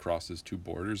thing actually crosses 2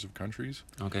 borders of countries.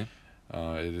 Okay.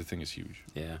 The thing is huge.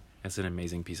 Yeah, it's an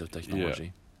amazing piece of technology.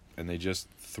 Yeah. And they just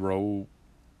throw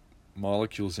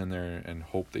molecules in there and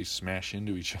hope they smash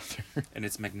into each other. And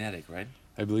it's magnetic, right?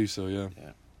 I believe so, yeah.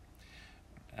 Yeah.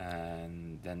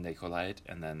 And then they collide,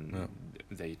 and then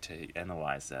they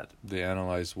analyze that. They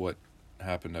analyze what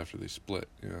happened after they split,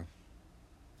 yeah.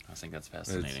 I think that's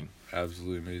fascinating. It's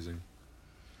absolutely amazing.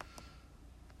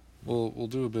 We'll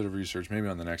do a bit of research. Maybe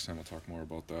on the next time we'll talk more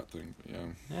about that thing. Yeah.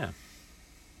 Yeah.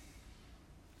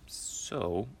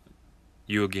 So,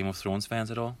 you a Game of Thrones fans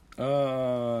at all?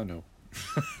 No.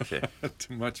 Okay.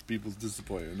 Too much people's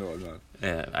disappointed. No, I'm not.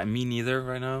 Yeah, me neither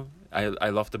right now. I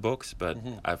love the books, but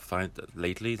I find that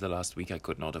lately, the last week, I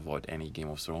could not avoid any Game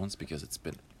of Thrones because it's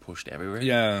been pushed everywhere.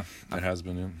 Yeah, it has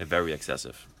been. Yeah. Very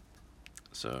excessive.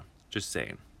 So, just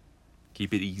saying.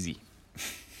 Keep it easy.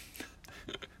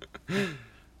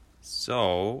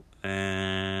 So,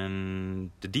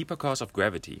 and the deeper cause of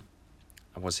gravity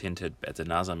was hinted at the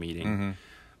NASA meeting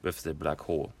with the black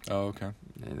hole. Oh, okay.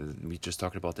 And we just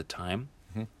talked about the time,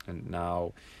 and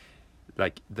now,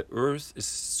 like, the Earth is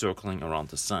circling around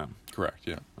the sun. Correct,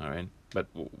 yeah. All right, but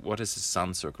what is the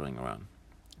sun circling around?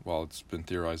 Well, it's been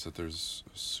theorized that there's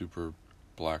a super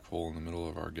black hole in the middle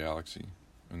of our galaxy,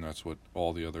 and that's what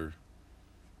all the other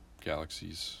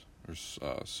galaxies or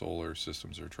solar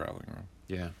systems are traveling around.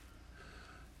 Yeah.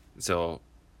 So,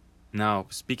 now,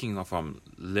 speaking of from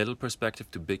little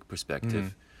perspective to big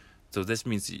perspective, so this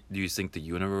means, do you think the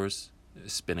universe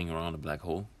is spinning around a black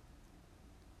hole?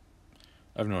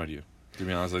 I have no idea. To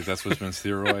be honest, like, that's what's been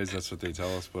theorized, that's what they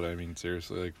tell us, but I mean,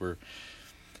 seriously, like,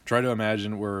 try to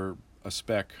imagine we're a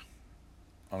speck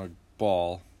on a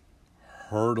ball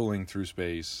hurtling through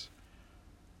space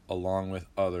along with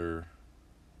other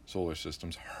solar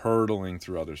systems hurtling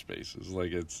through other spaces.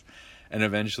 Like, and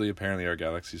eventually, apparently, our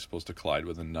galaxy is supposed to collide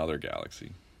with another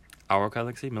galaxy. Our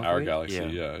galaxy? Milky Way? Our galaxy,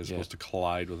 is supposed to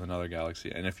collide with another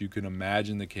galaxy. And if you can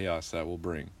imagine the chaos that will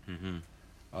bring,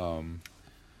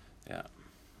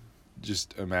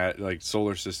 just imagine, like,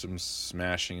 solar systems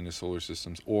smashing into solar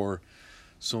systems, or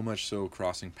so much so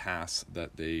crossing paths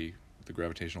that the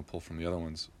gravitational pull from the other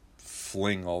ones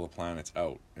fling all the planets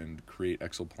out and create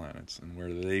exoplanets, and where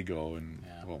do they go? And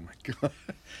oh my god,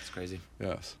 it's crazy.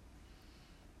 Yes.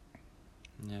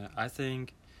 Yeah, I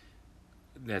think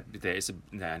that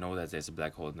I know that there's a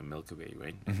black hole in the Milky Way,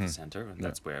 right, in the center, and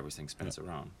that's where everything spins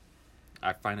around.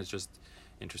 I find it just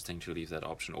interesting to leave that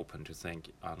option open to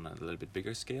think on a little bit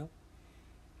bigger scale.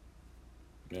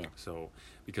 Yeah. So,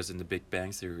 because in the Big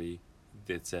Bang Theory,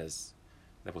 it says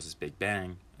there was this Big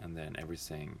Bang, and then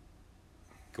everything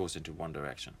goes into one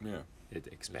direction. Yeah. It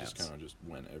expands. It just kind of just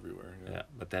went everywhere. Yeah,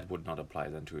 but that would not apply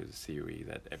then to the theory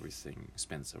that everything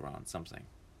spins around something.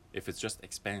 If it just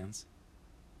expands.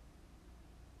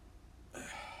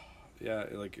 Yeah,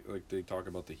 like they talk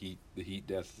about the heat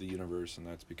death of the universe, and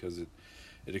that's because it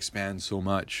expands so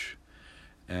much.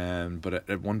 But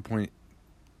at one point,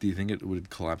 do you think it would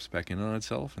collapse back in on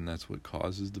itself, and that's what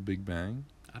causes the Big Bang?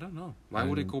 I don't know. Why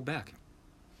would it go back?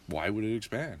 Why would it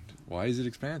expand? Why is it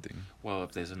expanding? Well,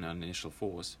 if there's an initial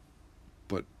force.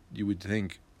 But you would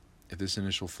think if this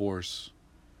initial force,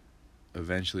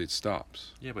 eventually it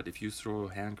stops. Yeah, but if you throw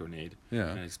a hand grenade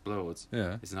and it explodes,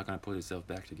 it's not going to put itself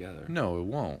back together. No, it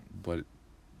won't. But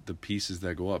the pieces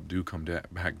that go up do come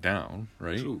back down,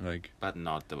 right? True, like, but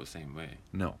not the same way.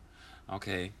 No.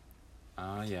 Okay.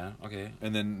 Yeah, okay.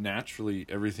 And then naturally,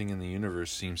 everything in the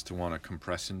universe seems to want to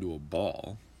compress into a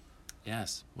ball.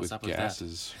 Yes. What's up with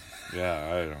gases? Yeah,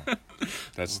 I don't know.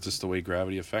 That's just the way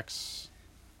gravity affects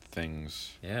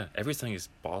things. Yeah, everything is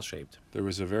ball shaped. There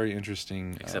was a very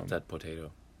interesting except that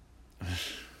potato.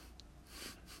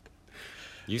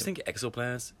 You think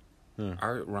exoplanets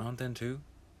are round then too?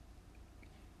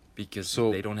 Because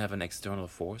they don't have an external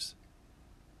force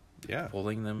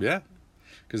pulling them? Yeah.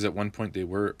 Because at one point they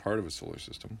were part of a solar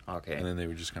system. Okay. And then they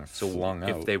were just kind of flung out.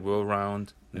 If they were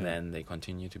round, then they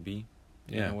continue to be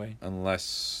in a way?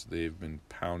 Unless they've been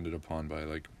pounded upon by,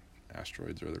 like,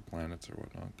 asteroids or other planets or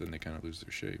whatnot, then they kind of lose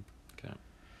their shape. Okay.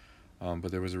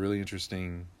 But there was a really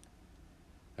interesting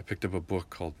I picked up a book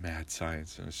called Mad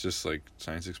Science, and it's just like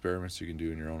science experiments you can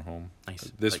do in your own home.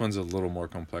 Nice. This one's a little more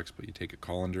complex, but you take a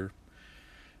colander,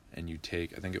 and you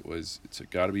take, I think it's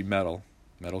got to be metal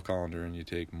colander, and you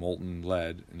take molten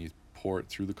lead, and you pour it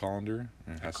through the colander.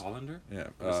 And it A colander?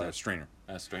 Yeah, strainer.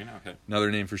 A strainer, okay. Another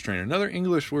name for strainer. Another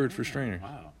English word for strainer.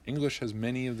 Wow. English has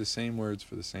many of the same words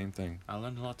for the same thing. I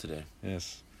learned a lot today.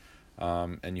 Yes.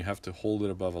 And you have to hold it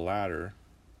above a ladder,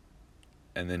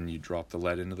 and then you drop the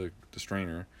lead into the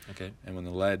strainer. Okay.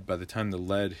 And by the time the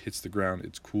lead hits the ground,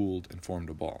 it's cooled and formed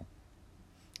a ball.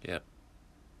 Yeah.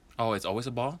 Oh, it's always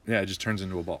a ball? Yeah, it just turns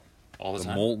into a ball. All the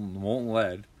time? Molten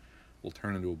lead will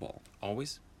turn into a ball.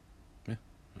 Always? Yeah.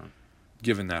 Oh.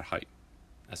 Given that height.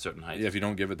 A certain height? Yeah, if you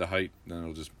don't give it the height, then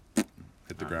it'll just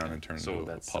hit the ground and turn into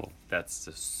a puddle. That's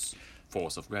the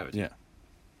force of gravity. Yeah.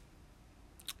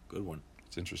 Good one.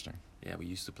 It's interesting. Yeah, we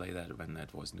used to play that when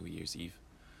that was New Year's Eve.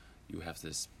 You have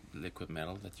this liquid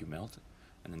metal that you melt,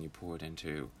 and then you pour it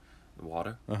into the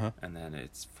water, and then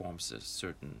it forms a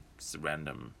certain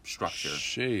random structure.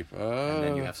 Shape. And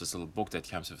then you have this little book that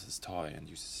comes with this toy, and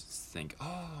you think,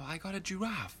 oh, I got a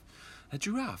giraffe. A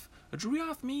giraffe. A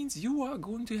giraffe means you are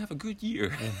going to have a good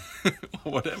year.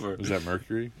 Or whatever. Is that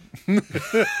Mercury?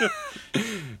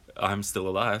 I'm still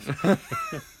alive.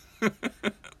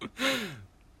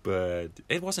 But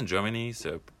it was in Germany,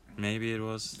 so maybe it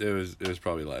was. It was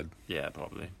probably lead. Yeah,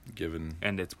 probably. Given.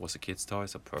 And it was a kid's toy,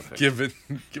 so perfect. Given.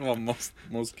 Well,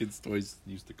 most kids' toys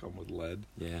used to come with lead.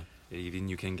 Yeah. Even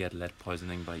you can get lead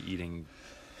poisoning by eating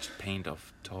paint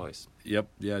of toys. Yep.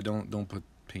 Yeah. Don't put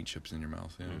paint chips in your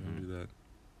mouth. Yeah. Don't do that.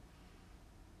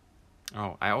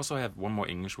 Oh, I also have one more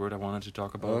English word I wanted to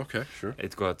talk about. Oh, okay, sure.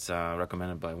 It got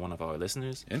recommended by one of our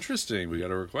listeners. Interesting. We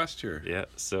got a request here. Yeah.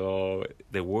 So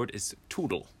the word is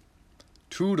tootle.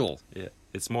 Tootle. Yeah.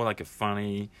 It's more like a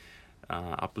funny,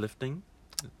 uplifting.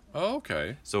 Oh,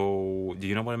 okay. So do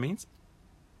you know what it means?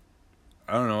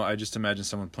 I don't know. I just imagine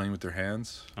someone playing with their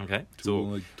hands. Okay. Tootle,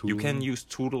 so like you can tooling. use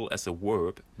tootle as a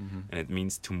verb, and it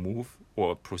means to move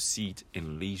or proceed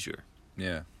in leisure.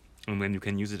 Yeah. And then you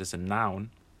can use it as a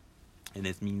noun, and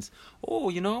it means,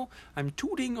 oh, I'm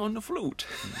tooting on the flute.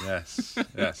 Yes.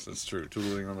 Yes, that's true.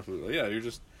 Tootling on the flute. Yeah, you're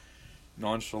just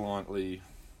nonchalantly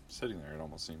sitting there, it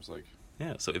almost seems like.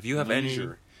 Yeah, so if you have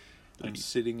leisure. I'm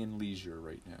sitting in leisure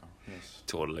right now. Yes.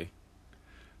 Totally.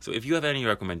 So if you have any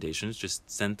recommendations, just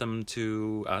send them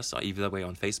to us, either way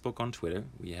on Facebook, on Twitter.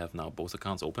 We have now both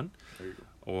accounts open. There you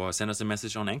go. Or send us a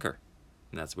message on Anchor.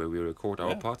 And that's where we record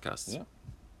our podcasts. Yeah.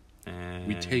 And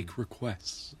We take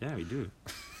requests. Yeah, we do.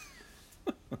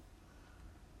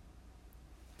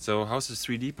 So how's the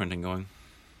 3D printing going?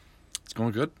 It's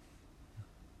going good.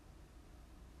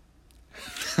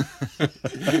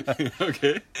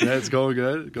 Okay. Yeah, it's going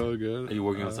good. Going good. Are you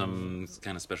working on some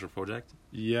kind of special project?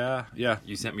 Yeah.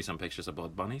 You sent me some pictures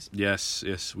about bunnies.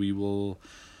 Yes. We will.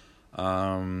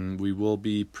 We will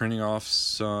be printing off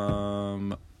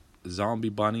some zombie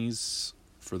bunnies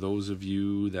for those of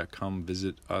you that come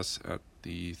visit us at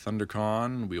the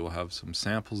ThunderCon. We will have some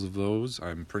samples of those.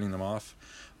 I'm printing them off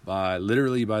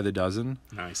literally by the dozen.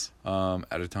 Nice.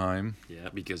 At a time. Yeah,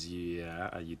 because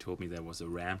you told me there was a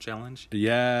RAM challenge.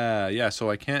 Yeah. So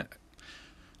I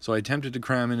attempted to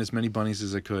cram in as many bunnies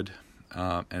as I could,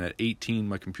 and at 18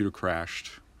 my computer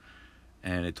crashed,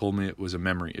 and it told me it was a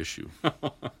memory issue.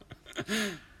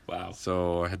 Wow.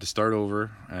 So I had to start over,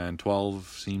 and 12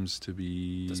 seems to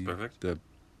be the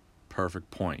perfect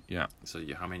point. Yeah. So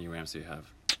how many RAMs do you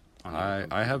have?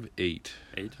 I have 8.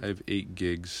 8? I have 8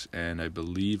 gigs, and I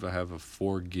believe I have a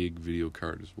 4 gig video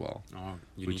card as well. Oh,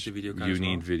 you need the video card You as well?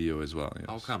 need video as well, yes.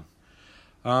 How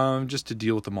come? Just to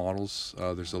deal with the models.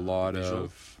 There's a lot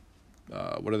of...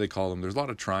 what do they call them? There's a lot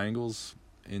of triangles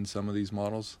in some of these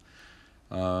models.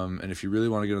 And if you really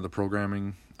want to get into the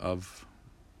programming of,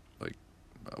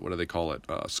 what do they call it?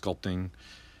 Sculpting.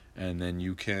 And then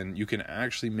you can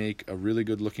actually make a really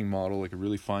good looking model, like a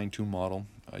really fine-tuned model.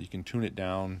 You can tune it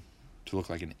down to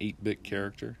look like an 8-bit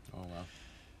character. Oh, wow.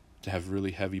 To have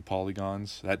really heavy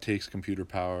polygons. That takes computer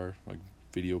power, like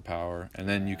video power. And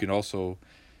then you can also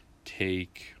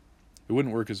take... It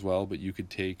wouldn't work as well, but you could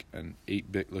take an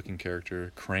 8-bit looking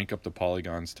character, crank up the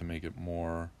polygons to make it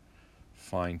more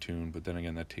fine-tuned. But then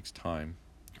again, that takes time.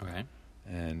 Okay.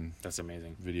 And... That's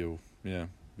amazing. Video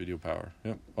power.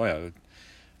 Yep. Oh, yeah.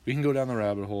 We can go down the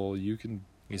rabbit hole. You can...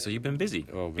 Yeah, so you've been busy.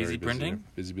 Oh, very busy printing?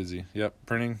 Busy. Yep,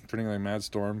 printing like a mad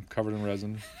storm, covered in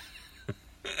resin.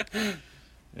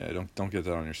 Yeah, don't get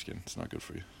that on your skin. It's not good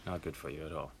for you. Not good for you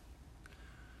at all.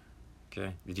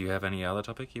 Okay. Did you have any other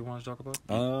topic you want to talk about?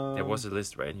 There was a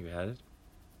list, right? You had it?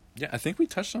 Yeah, I think we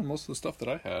touched on most of the stuff that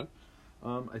I had.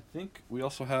 I think we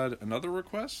also had another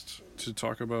request to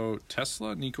talk about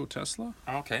Tesla, Nikola Tesla,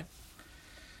 Okay.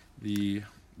 the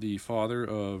father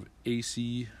of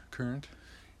AC current.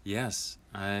 Yes,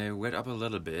 I read up a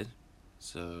little bit,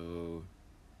 so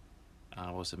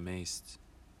I was amazed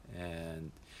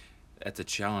and at the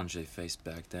challenge they faced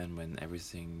back then when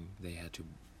they had to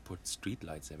put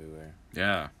streetlights everywhere.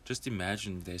 Yeah. Just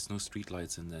imagine there's no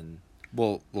streetlights and then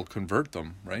Well, we'll convert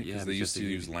them, right? Yeah, Because they used to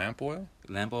because use lamp oil.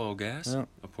 lamp oil, gas, Yeah.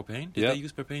 or propane. Did Yeah. they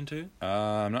use propane too?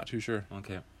 I'm not too sure,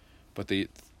 Okay. but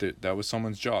that was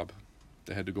someone's job.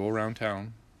 They had to go around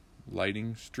town,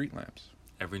 lighting street lamps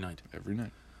Every night, every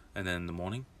night. and then in the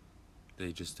morning,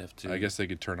 they just have to. I guess they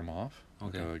could turn them off,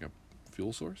 Okay. like a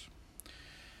fuel source.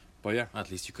 But yeah, At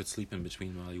least you could sleep in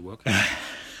between while you work.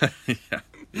 yeah,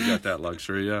 you got that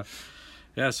luxury, yeah,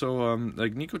 yeah. So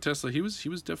like Nikola Tesla, he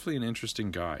was definitely an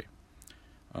interesting guy.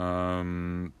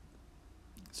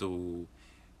 So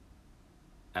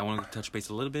I want to touch base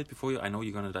a little bit before you. I know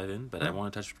you're gonna dive in, but I Yeah.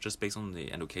 want to touch just base on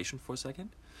the education for a second.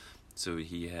 So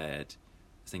he had,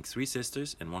 I think, 3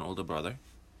 sisters and 1 older brother,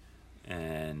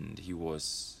 and he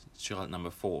was child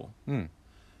number 4.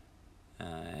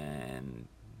 And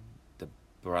the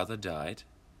brother died,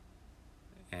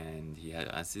 and he had.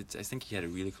 I think he had a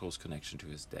really close connection to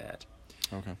his dad.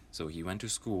 Okay. So he went to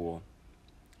school,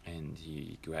 and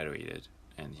he graduated,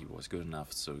 and he was good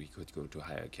enough so he could go to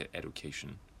higher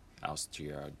education,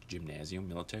 Austria Gymnasium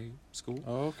military school.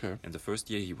 Oh, okay. And the first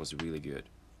year he was really good,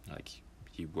 like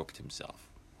he worked himself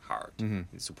hard. Mm-hmm.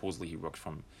 And supposedly he worked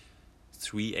from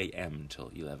 3 a.m. till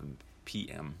 11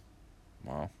 p.m.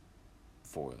 Wow.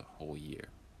 for the whole year.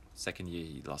 Second year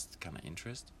he lost kind of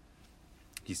interest.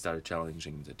 He started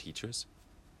challenging the teachers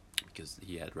because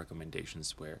he had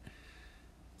recommendations where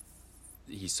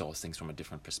he saw things from a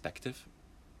different perspective.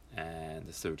 And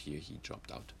the third year he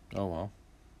dropped out. Oh wow.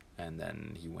 And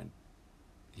then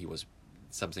he was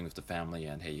something with the family,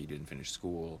 and hey, he didn't finish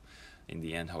school. In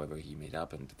the end, however, he made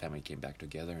up and the family came back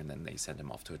together, and then they sent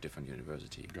him off to a different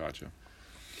university. Gotcha.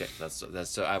 Okay, that's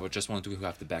so I would just want to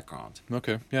have the background.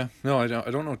 Okay. Yeah. No, I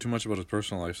don't know too much about his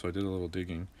personal life, so I did a little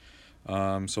digging.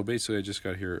 So basically, I just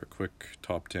got here a quick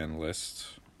top 10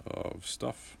 list of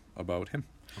stuff about him.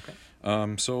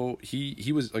 Okay. So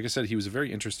he was, like I said, he was a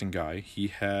very interesting guy. He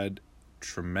had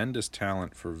tremendous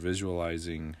talent for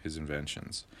visualizing his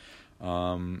inventions.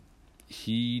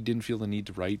 He didn't feel the need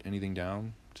to write anything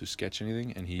down, to sketch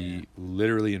anything, and he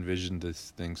literally envisioned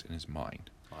these things in his mind.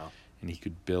 Wow. And he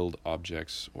could build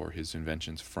objects or his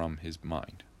inventions from his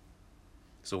mind.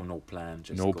 So no plan,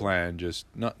 just No go. plan, just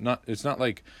not. It's not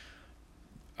like,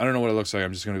 I don't know what it looks like.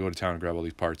 I'm just gonna go to town and grab all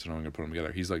these parts and I'm gonna put them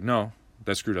together. He's like, no,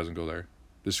 that screw doesn't go there.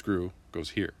 This screw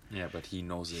goes here. Yeah, but he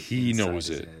knows it. He inside knows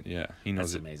his it. head. Yeah, he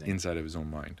knows That's it amazing. inside of his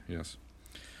own mind. Yes.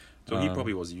 So he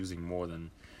probably was using more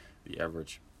than the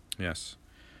average Yes.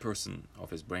 person of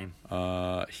his brain.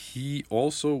 He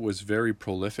also was very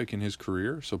prolific in his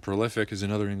career. So prolific is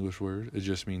another English word. It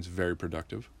just means very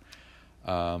productive.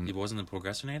 He wasn't a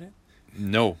procrastinator?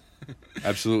 No,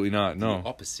 absolutely not. No, The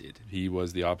opposite. he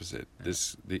was the opposite.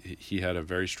 Yeah. He had a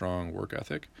very strong work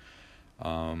ethic.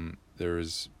 There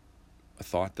is a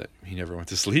thought that he never went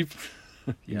to sleep.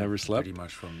 He never slept. Pretty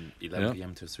much from 11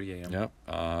 p.m. to 3 a.m.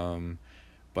 Yep.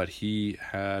 But he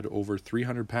had over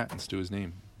 300 patents to his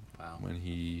name Wow. when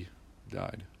he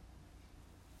died.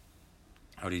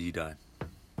 How did he die?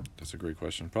 That's a great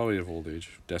question. Probably of old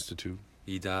age, destitute.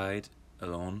 He died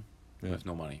alone Yeah, with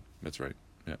no money. that's right.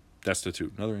 Yeah,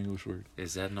 destitute. Another English word.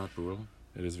 Is that not brutal?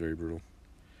 It is very brutal.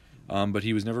 But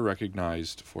he was never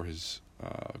recognized for his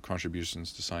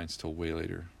contributions to science till way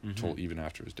later, till even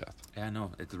after his death. Yeah,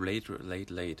 no, it's late,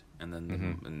 and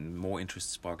then and more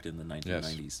interest sparked in the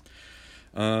 1990s.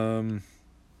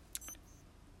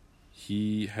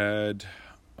 He had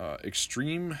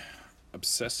extreme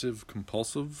obsessive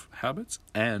compulsive habits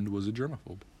and was a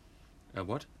germaphobe.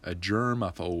 What? A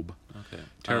germaphobe. Okay.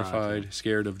 Terrified,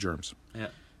 scared of germs.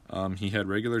 Yeah. He had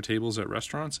regular tables at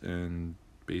restaurants, and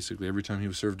basically every time he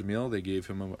was served a meal, they gave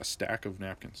him a stack of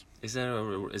napkins. Is it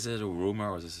a rumor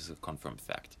or is this a confirmed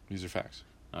fact? These are facts.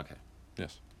 Okay.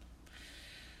 Yes.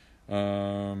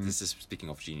 This is speaking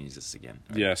of geniuses again.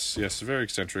 Right? Yes, very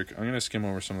eccentric. I'm going to skim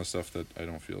over some of the stuff that I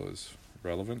don't feel is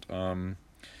relevant.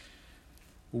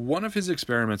 One of his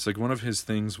experiments, like one of his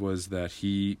things was that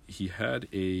he had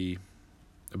a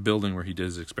building where he did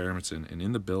his experiments in, and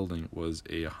in the building was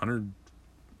an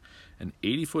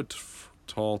 80-foot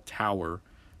tall tower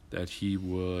that he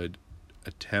would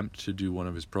attempt to do one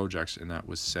of his projects, and that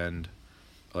was send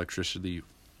electricity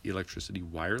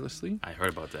wirelessly. I heard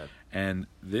about that. And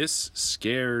this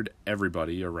scared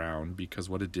everybody around because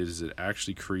what it did is it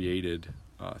actually created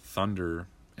thunder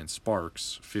and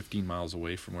sparks 15 miles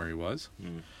away from where he was.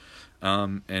 Mm.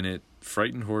 And it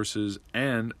frightened horses,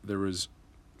 and there was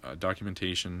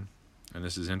documentation, and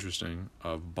this is interesting,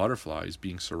 of butterflies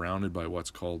being surrounded by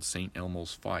what's called St.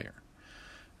 Elmo's fire.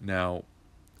 Now,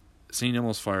 St.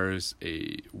 Elmo's fire is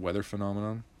a weather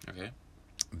phenomenon Okay.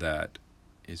 that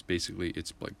is basically,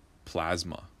 it's like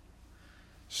plasma,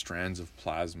 strands of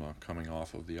plasma coming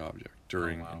off of the object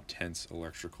during intense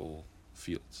electrical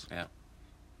fields. Yeah.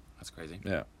 That's crazy.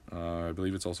 Yeah. I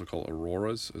believe it's also called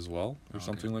auroras as well, or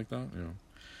something like that.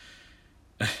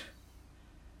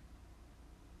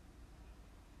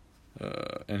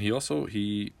 And he also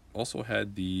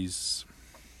had these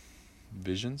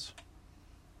visions,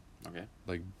 Okay.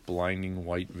 like blinding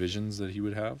white visions that he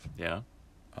would have. Yeah.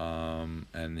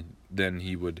 And then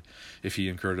he would, if he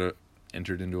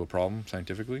entered into a problem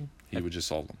scientifically, he would just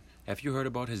solve them. Have you heard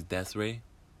about his death ray?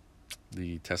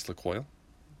 The Tesla coil.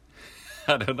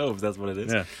 I don't know if that's what it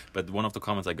is. Yeah. But one of the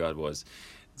comments I got was,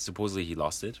 supposedly he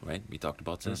lost it, right? We talked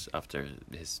about this after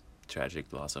his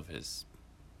tragic loss of his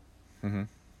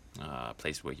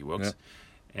place where he works.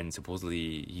 Yeah. And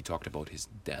supposedly he talked about his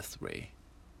death ray.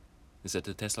 Is that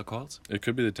the Tesla coils? It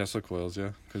could be the Tesla coils,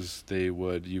 yeah, because you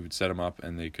would set them up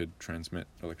and they could transmit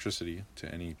electricity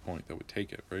to any point that would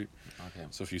take it, right? Okay.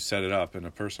 So if you set it up and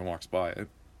a person walks by it,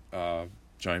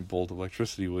 giant bolt of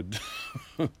electricity would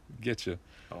get you.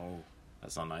 Oh,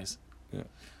 that's not nice. Yeah.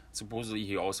 Supposedly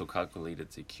he also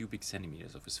calculated the cubic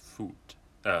centimeters of his foot.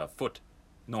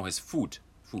 No, his food.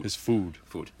 His food.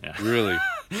 Food, yeah. Really?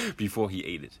 Before he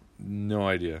ate it. No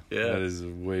idea. Yeah. That is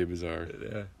way bizarre.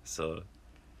 Yeah. So,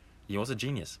 he was a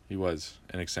genius. He was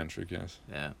an eccentric, yes.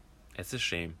 Yeah. It's a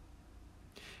shame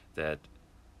that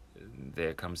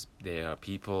there are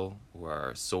people who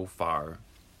are so far,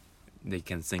 they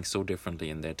can think so differently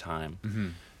in their time,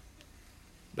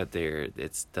 but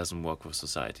it doesn't work with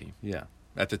society. Yeah.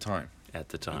 At the time.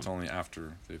 It's only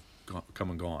after they've come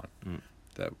and gone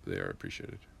that they are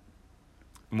appreciated.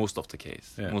 Most of the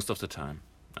case. Yeah. Most of the time,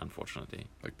 unfortunately.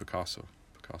 Like Picasso.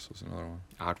 Picasso's another one.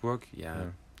 Artwork,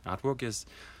 yeah. Artwork is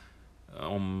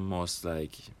almost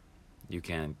like you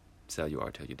can't sell your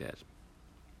art till you're dead,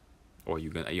 or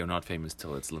you're not famous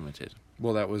till it's limited.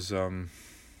 Well, that was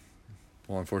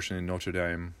unfortunately Notre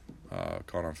Dame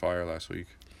caught on fire last week.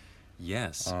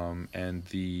 Yes. And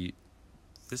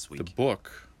this week the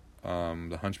book,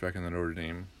 The Hunchback in the Notre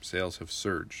Dame, sales have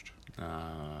surged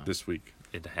this week.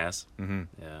 It has. Mm-hmm.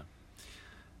 Yeah.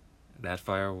 That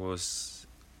fire was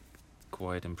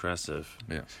quite impressive.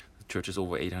 Yeah. The church is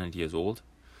over 800 years old.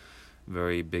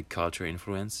 Very big culture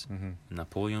influence. Mm-hmm.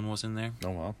 Napoleon was in there. Oh,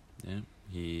 wow. Yeah,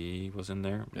 he was in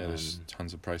there. Yeah, there's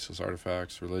tons of priceless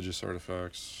artifacts, religious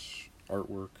artifacts,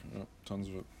 artwork, tons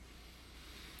of it.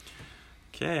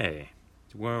 Okay.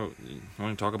 Well, I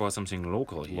want to talk about something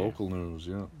local here. Local news,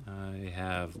 yeah. I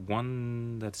have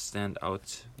one that stand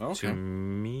out to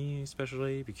me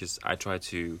especially because I try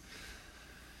to,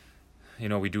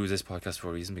 we do this podcast for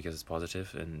a reason because it's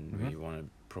positive and we want to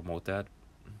promote that,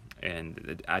 and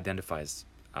it identifies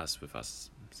us with us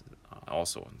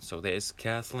also. So there is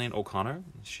Kathleen O'Connor.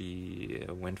 She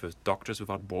went with Doctors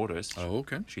Without Borders. Oh,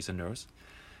 okay. She's a nurse.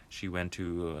 She went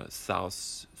to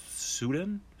South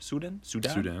Sudan.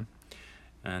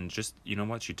 And just,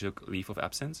 she took leave of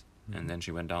absence, and then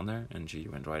she went down there, and she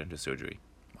went right into surgery.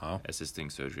 Wow.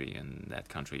 Assisting surgery in that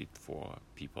country for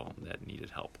people that needed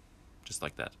help. Just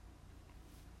like that.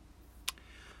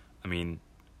 I mean,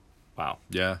 wow.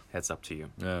 Yeah. Heads up to you.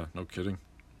 Yeah, no kidding.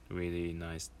 Really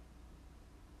nice.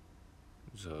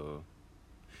 So,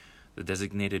 the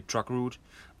designated truck route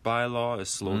bylaw is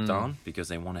slowed down because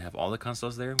they want to have all the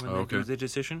counselors there when they do the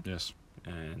decision. Yes.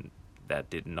 And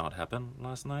that did not happen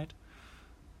last night.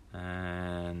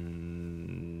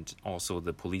 And also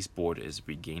the police board is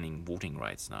regaining voting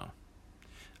rights now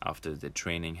after the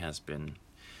training has been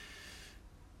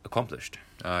accomplished.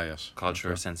 Ah, yes.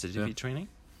 Culture sensitivity training.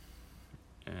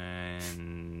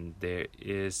 And there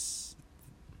is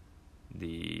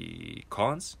the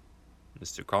Collins.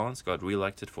 Mr. Collins got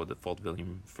reelected for the Fort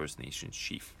William First Nations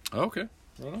chief. Okay.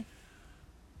 Right on.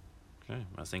 Okay,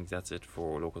 I think that's it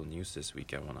for local news this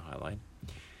week I want to highlight.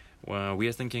 Well, we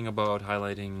are thinking about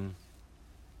highlighting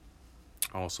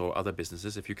also other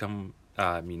businesses. If you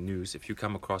news. If you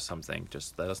come across something,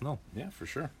 just let us know. Yeah, for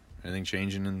sure. Anything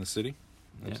changing in the city?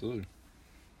 Absolutely.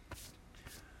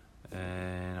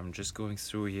 And I'm just going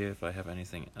through here if I have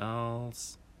anything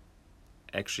else.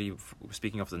 Actually,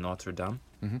 speaking of the Notre Dame,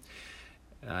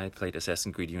 I played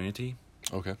Assassin's Creed Unity.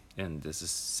 Okay. And this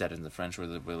is set in the French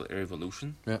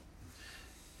Revolution. Yeah.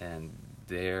 And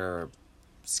their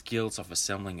skills of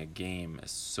assembling a game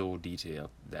is so detailed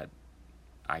that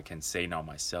I can say now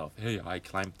myself, hey, I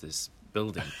climbed this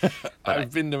building.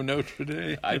 I've been to Notre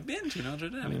Dame. I've been to Notre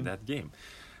Dame in that game.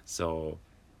 So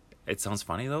it sounds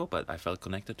funny though, but I felt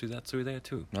connected to that through there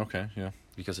too. Okay, yeah.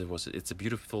 Because it's a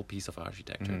beautiful piece of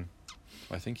architecture.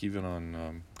 I think even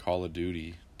on Call of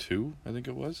Duty 2, I think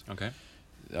it was. Okay.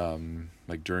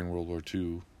 Like during World War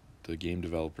II, the game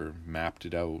developer mapped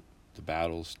it out, the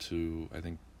battles to, I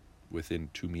think, within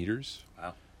 2 meters.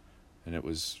 Wow. And it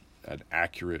was an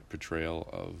accurate portrayal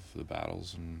of the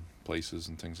battles and places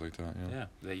and things like that. Yeah,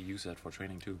 they use that for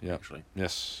training too, yeah. actually.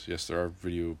 Yes, there are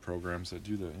video programs that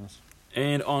do that, yes.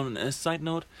 And on a side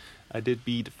note, I did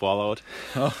beat Fallout.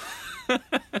 Oh.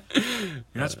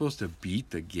 You're not supposed to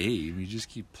beat the game, you just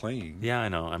keep playing. Yeah, I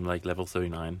know. I'm like level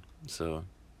 39, so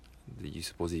you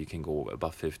suppose you can go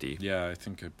above 50. Yeah, I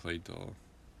think I played till...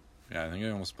 Yeah, I think I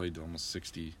almost played till almost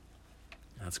 60.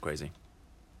 That's crazy.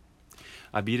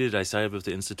 I beat it. I sided with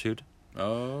the Institute.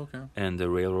 Oh, okay. And the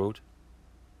Railroad.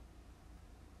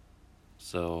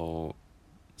 So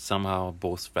somehow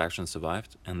both factions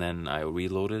survived, and then I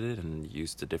reloaded it and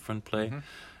used a different play.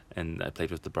 And I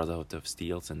played with the Brotherhood of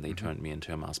Steels, and they turned me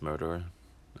into a mass murderer.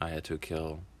 I had to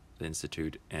kill the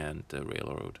Institute and the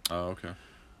Railroad. Oh, okay.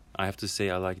 I have to say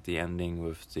I like the ending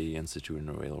with the Institute and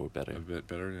the Railroad better. A bit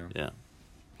better, yeah. Yeah,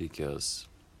 because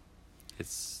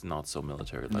it's not so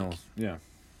military-like. No, yeah.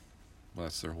 Well,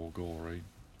 that's their whole goal, right?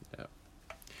 Yeah.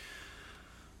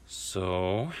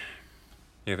 So,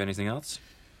 you have anything else?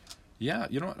 Yeah,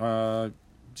 you know what?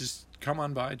 Just come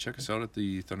on by, check us out at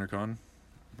the ThunderCon.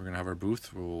 We're going to have our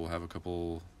booth. We'll have a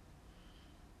couple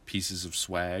pieces of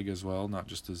swag as well, not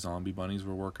just the zombie bunnies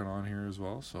we're working on here as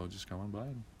well. So just come on by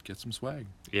and get some swag.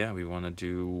 Yeah, we want to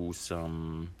do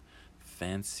some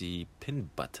fancy pin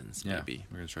buttons, maybe.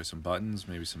 We're going to try some buttons,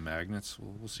 maybe some magnets.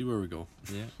 We'll see where we go.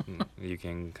 Yeah, you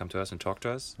can come to us and talk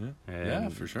to us. Yeah,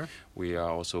 for sure. We are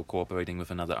also cooperating with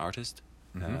another artist,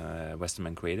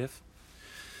 Westerman Creative.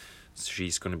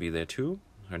 She's going to be there too.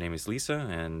 Her name is Lisa,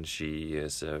 and she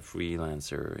is a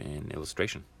freelancer in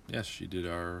illustration. Yes, she did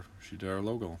our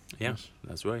logo. Yeah, yes.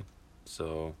 That's right.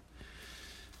 So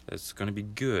it's going to be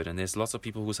good, and there's lots of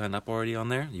people who signed up already on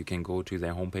there. You can go to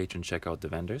their homepage and check out the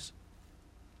vendors.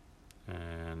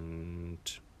 And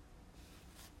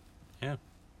yeah,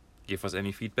 give us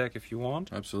any feedback if you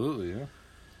want. Absolutely, yeah.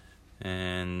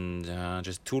 And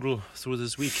just tootle through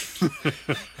this week.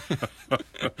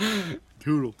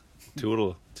 Tootle.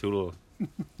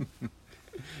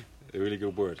 A really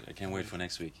good word. I can't wait for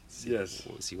next week. Yes.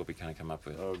 We'll see what we kind of come up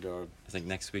with. Oh, God. I think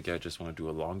next week I just want to do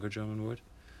a longer German word.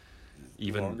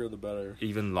 Even longer, the better.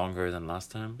 Even longer than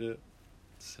last time. Yeah.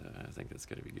 So I think that's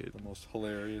going to be good. The most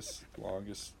hilarious,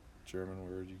 longest German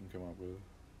word you can come up with.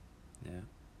 Yeah.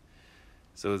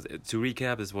 So to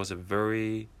recap, this was a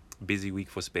very busy week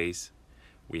for space.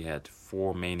 We had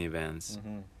 4 main events.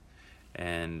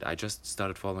 And I just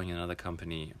started following another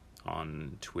company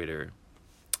on Twitter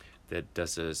that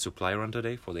does a supply run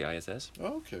today for the ISS.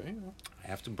 Oh, okay. Yeah. I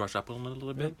have to brush up on it a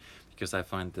little bit because I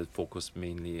find the focus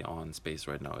mainly on space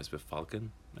right now is with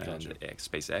Falcon and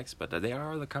SpaceX, but there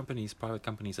are other companies, private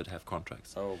companies that have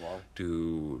contracts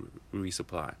to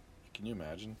resupply. Can you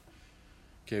imagine?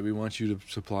 Okay, we want you to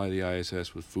supply the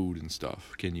ISS with food and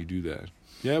stuff. Can you do that?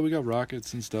 Yeah, we got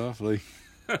rockets and stuff, like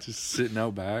just sitting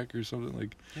out back or something,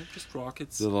 like just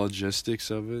rockets. The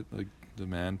logistics of it, like the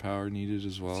manpower needed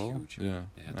as well. It's huge. Yeah,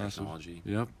 technology.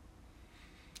 Yep.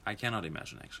 I cannot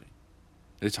imagine actually.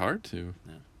 It's hard to.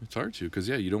 Yeah. It's hard to because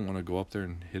you don't want to go up there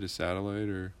and hit a satellite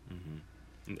or.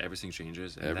 And everything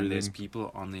changes. And then there's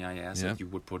people on the IS that you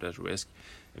would put at risk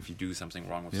if you do something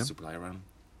wrong with the supply run.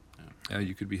 Yeah,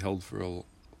 you could be held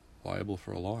liable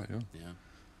for a law. Yeah.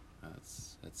 Yeah,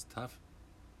 that's tough.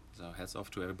 So hats off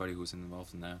to everybody who's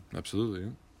involved in that. Absolutely.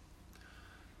 Yeah.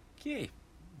 Okay,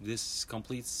 this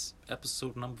completes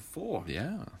episode number 4.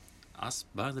 Yeah. Us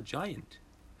by the Giant.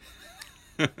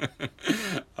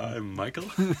 I'm Michael.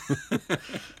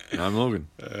 And I'm Logan.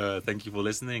 Thank you for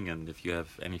listening, and if you have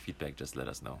any feedback, just let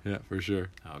us know. Yeah, for sure.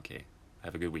 Okay,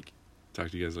 have a good week. Talk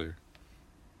to you guys later.